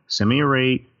portfolio. Send me a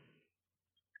rate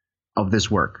of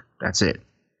this work. That's it.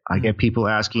 I get people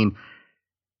asking,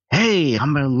 hey,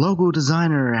 I'm a logo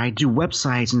designer. I do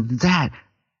websites and that.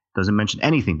 Doesn't mention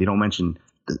anything. They don't mention.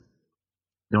 They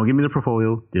don't give me the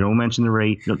portfolio. They don't mention the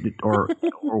rate or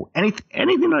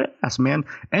anything that I ask, man.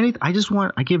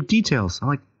 I give details. I'm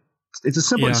like, it's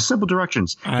simple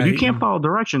directions. If you can't follow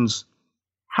directions,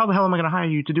 how the hell am I going to hire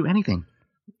you to do anything?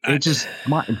 It's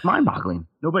mind-boggling.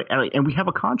 Nobody, and we have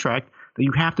a contract that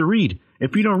you have to read.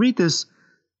 If you don't read this,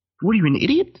 what are you, an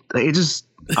idiot? And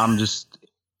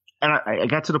I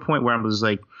got to the point where I was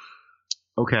like,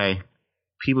 okay,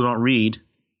 people don't read.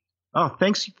 Oh,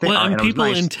 thanks. And people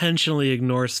intentionally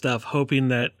ignore stuff, hoping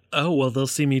that, they'll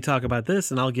see me talk about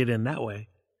this and I'll get in that way.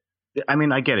 I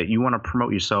mean, I get it. You want to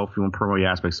promote yourself, you want to promote your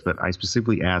aspects, but I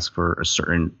specifically ask for a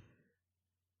certain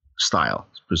style,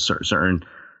 for certain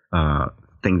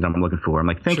thing that I'm looking for. I'm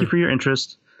like, thank you for your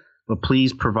interest, but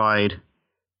please provide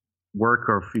work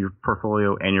or for your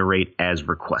portfolio and your rate as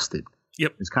requested.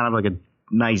 Yep. It's kind of like a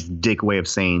nice dick way of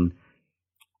saying,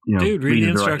 dude, read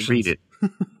the instructions. Read it.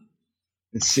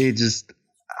 See,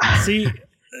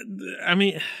 I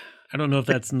mean, I don't know if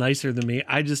that's nicer than me.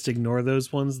 I just ignore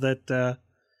those ones that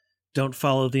don't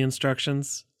follow the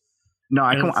instructions. No,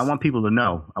 I want people to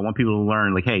know. I want people to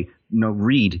learn, like, hey,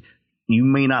 read. You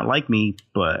may not like me,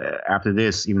 but after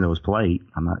this, even though it's polite,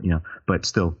 I'm not, but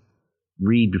still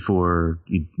read before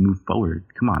you move forward.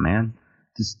 Come on, man.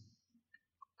 Just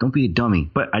don't be a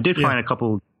dummy. But I did find a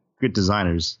couple good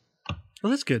designers.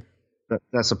 Well, that's good.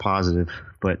 That's a positive,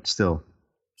 but still.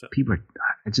 People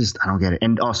I don't get it.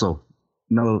 And also,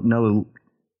 no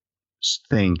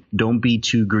thing. Don't be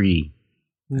too greedy.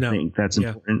 No. I think that's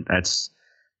important.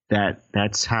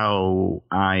 That's how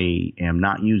I am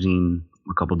not using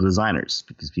a couple of designers,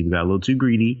 because people got a little too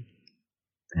greedy,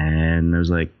 and I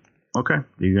was like, okay,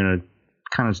 you're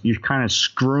kind of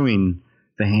screwing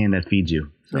the hand that feeds you.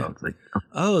 So it's like,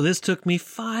 this took me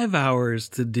 5 hours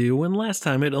to do, when last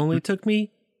time it only took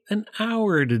me an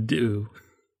hour to do.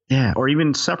 Yeah, or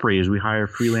even separators. We hire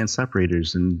freelance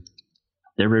separators, and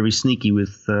they're very sneaky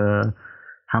with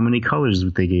how many colors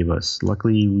they gave us.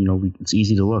 Luckily, it's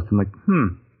easy to look. I'm like,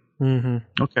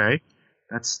 okay,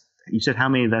 you said how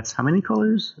many? That's how many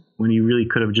colors? When you really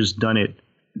could have just done it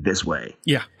this way.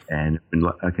 Yeah. And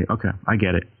okay, I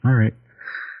get it. All right,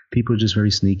 people are just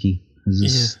very sneaky. I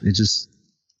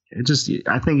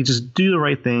think you just do the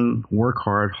right thing, work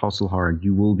hard, hustle hard.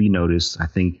 You will be noticed. I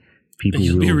think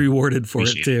you'll be rewarded for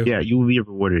it too. Yeah, you will be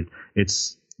rewarded.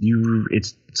 It's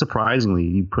surprisingly,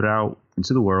 you put out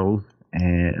into the world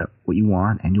what you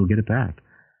want, and you'll get it back.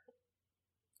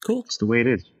 Cool. It's the way it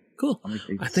is. Cool.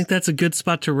 I think that's a good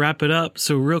spot to wrap it up.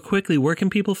 So real quickly, where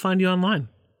can people find you online?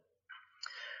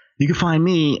 You can find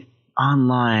me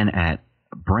online at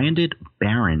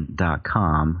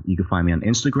brandedbaron.com. You can find me on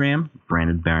Instagram,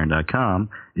 brandedbaron.com.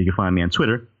 You can find me on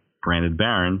Twitter,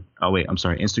 brandedbaron. Oh, wait, I'm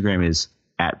sorry. Instagram is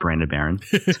at brandedbaron.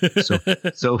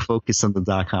 so focus on the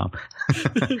 .com.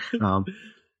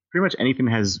 Pretty much anything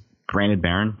that has Branded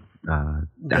Baron,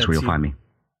 that's where you'll find me.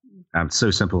 It's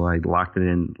so simple. I locked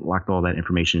all that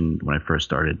information when I first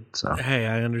started. So hey,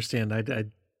 I understand. I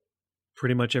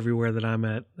pretty much everywhere that I'm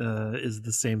at is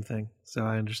the same thing. So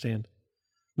I understand.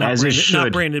 Not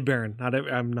Branded Baron.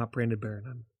 I'm not Branded Baron.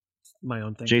 I'm my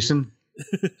own thing. Jason,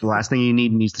 the last thing you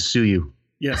needs to sue you.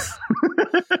 Yes.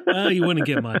 You wouldn't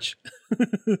get much.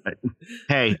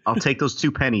 Hey, I'll take those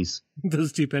 2 pennies.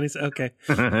 Those 2 pennies? Okay.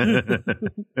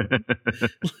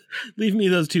 Leave me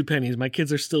those 2 pennies. My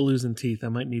kids are still losing teeth. I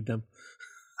might need them.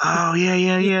 Oh,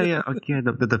 yeah. Okay,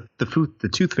 the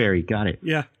tooth fairy. Got it.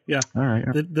 Yeah. All right.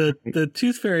 The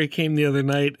tooth fairy came the other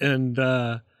night, and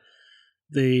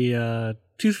the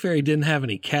tooth fairy didn't have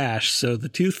any cash, so the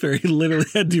tooth fairy literally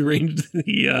had to arrange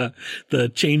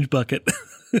the change bucket.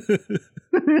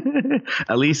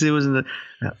 At least it wasn't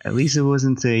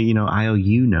a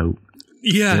IOU note.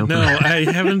 Yeah, no, I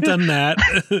haven't done that.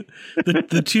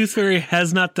 The tooth fairy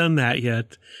has not done that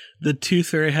yet. The tooth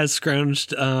fairy has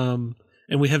scrounged, and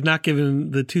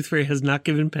the tooth fairy has not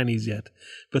given pennies yet,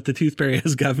 but the tooth fairy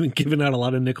has given out a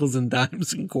lot of nickels and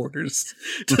dimes and quarters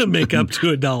to make up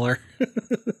to $1.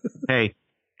 Hey,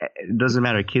 it doesn't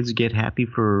matter. Kids get happy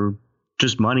for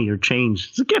just money or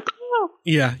change. It's a gift.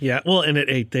 Yeah. Well, and at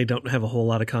 8, they don't have a whole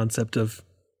lot of concept of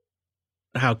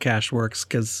how cash works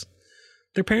because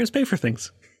their parents pay for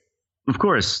things. Of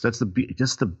course, that's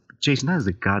Jason. That is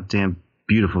the goddamn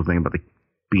beautiful thing about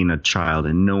being a child,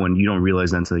 and you don't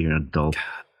realize that until you're an adult.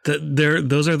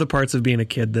 Those are the parts of being a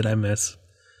kid that I miss.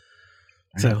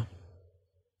 So,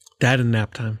 that and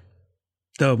nap time.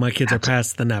 Though my kids are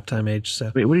past the nap time age.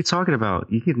 So wait, what are you talking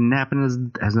about? You can nap as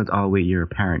an oh wait, you're a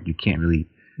parent. You can't really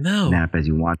nap as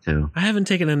you want to. I haven't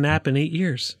taken a nap in 8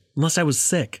 years, unless I was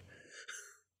sick,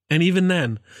 and even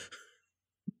then.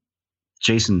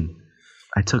 Jason,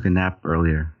 I took a nap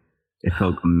earlier. It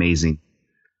felt amazing.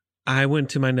 I went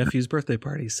to my nephew's birthday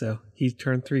party, so he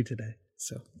turned 3 today.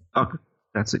 So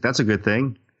that's a good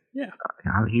thing. Yeah,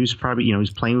 he was probably he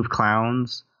was playing with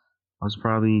clowns. I was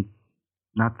probably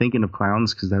not thinking of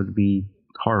clowns because that would be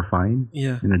horrifying.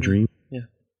 Yeah, in a dream. Yeah,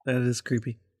 that is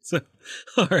creepy. So,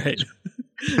 all right,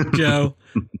 Joe,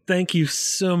 thank you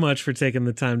so much for taking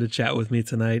the time to chat with me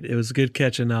tonight. It was good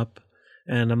catching up,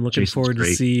 and I'm looking forward to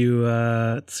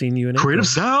seeing you in Creative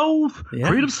April. South. Yeah.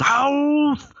 Creative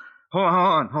South. Hold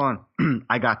on.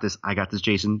 I got this,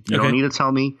 Jason. You don't need to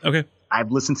tell me. Okay.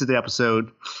 I've listened to the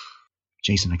episode.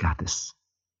 Jason, I got this.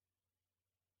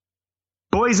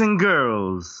 Boys and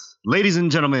girls, ladies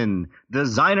and gentlemen,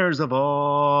 designers of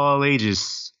all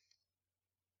ages,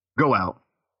 go out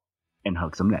and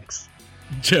hug some necks.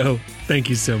 Joe, thank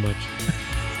you so much.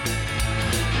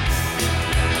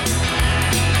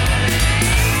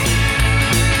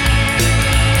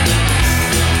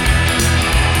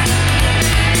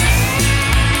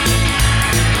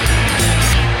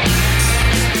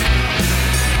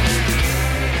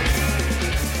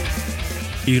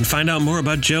 You can find out more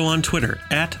about Joe on Twitter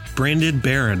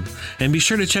 @BrandedBaron, and be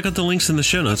sure to check out the links in the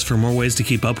show notes for more ways to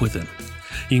keep up with him.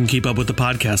 You can keep up with the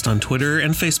podcast on Twitter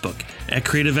and Facebook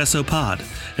 @CreativeSOPod,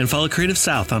 and follow Creative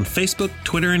South on Facebook,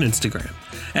 Twitter, and Instagram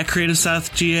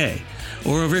 @CreativeSouthGA,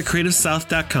 or over at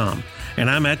CreativeSouth.com. And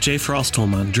I'm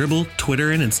 @JFrostholm on Dribbble,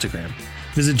 Twitter, and Instagram.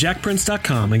 Visit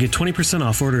jackprince.com and get 20%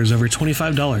 off orders over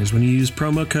 $25 when you use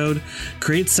promo code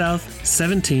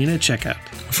CreateSouth17 at checkout.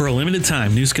 For a limited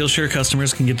time, new Skillshare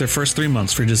customers can get their first 3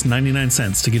 months for just 99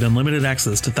 cents to get unlimited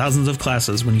access to thousands of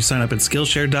classes when you sign up at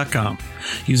Skillshare.com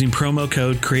using promo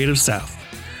code CreativeSouth.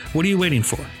 What are you waiting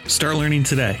for? Start learning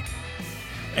today.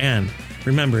 And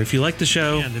remember, if you like the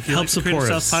show, help support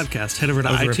us. Podcast, head over to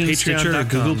iTunes, Stitcher, or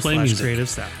Google Play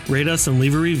Music. Rate us and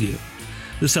leave a review.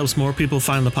 This helps more people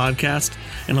find the podcast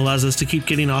and allows us to keep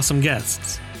getting awesome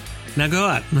guests. Now go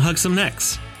out and hug some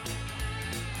necks.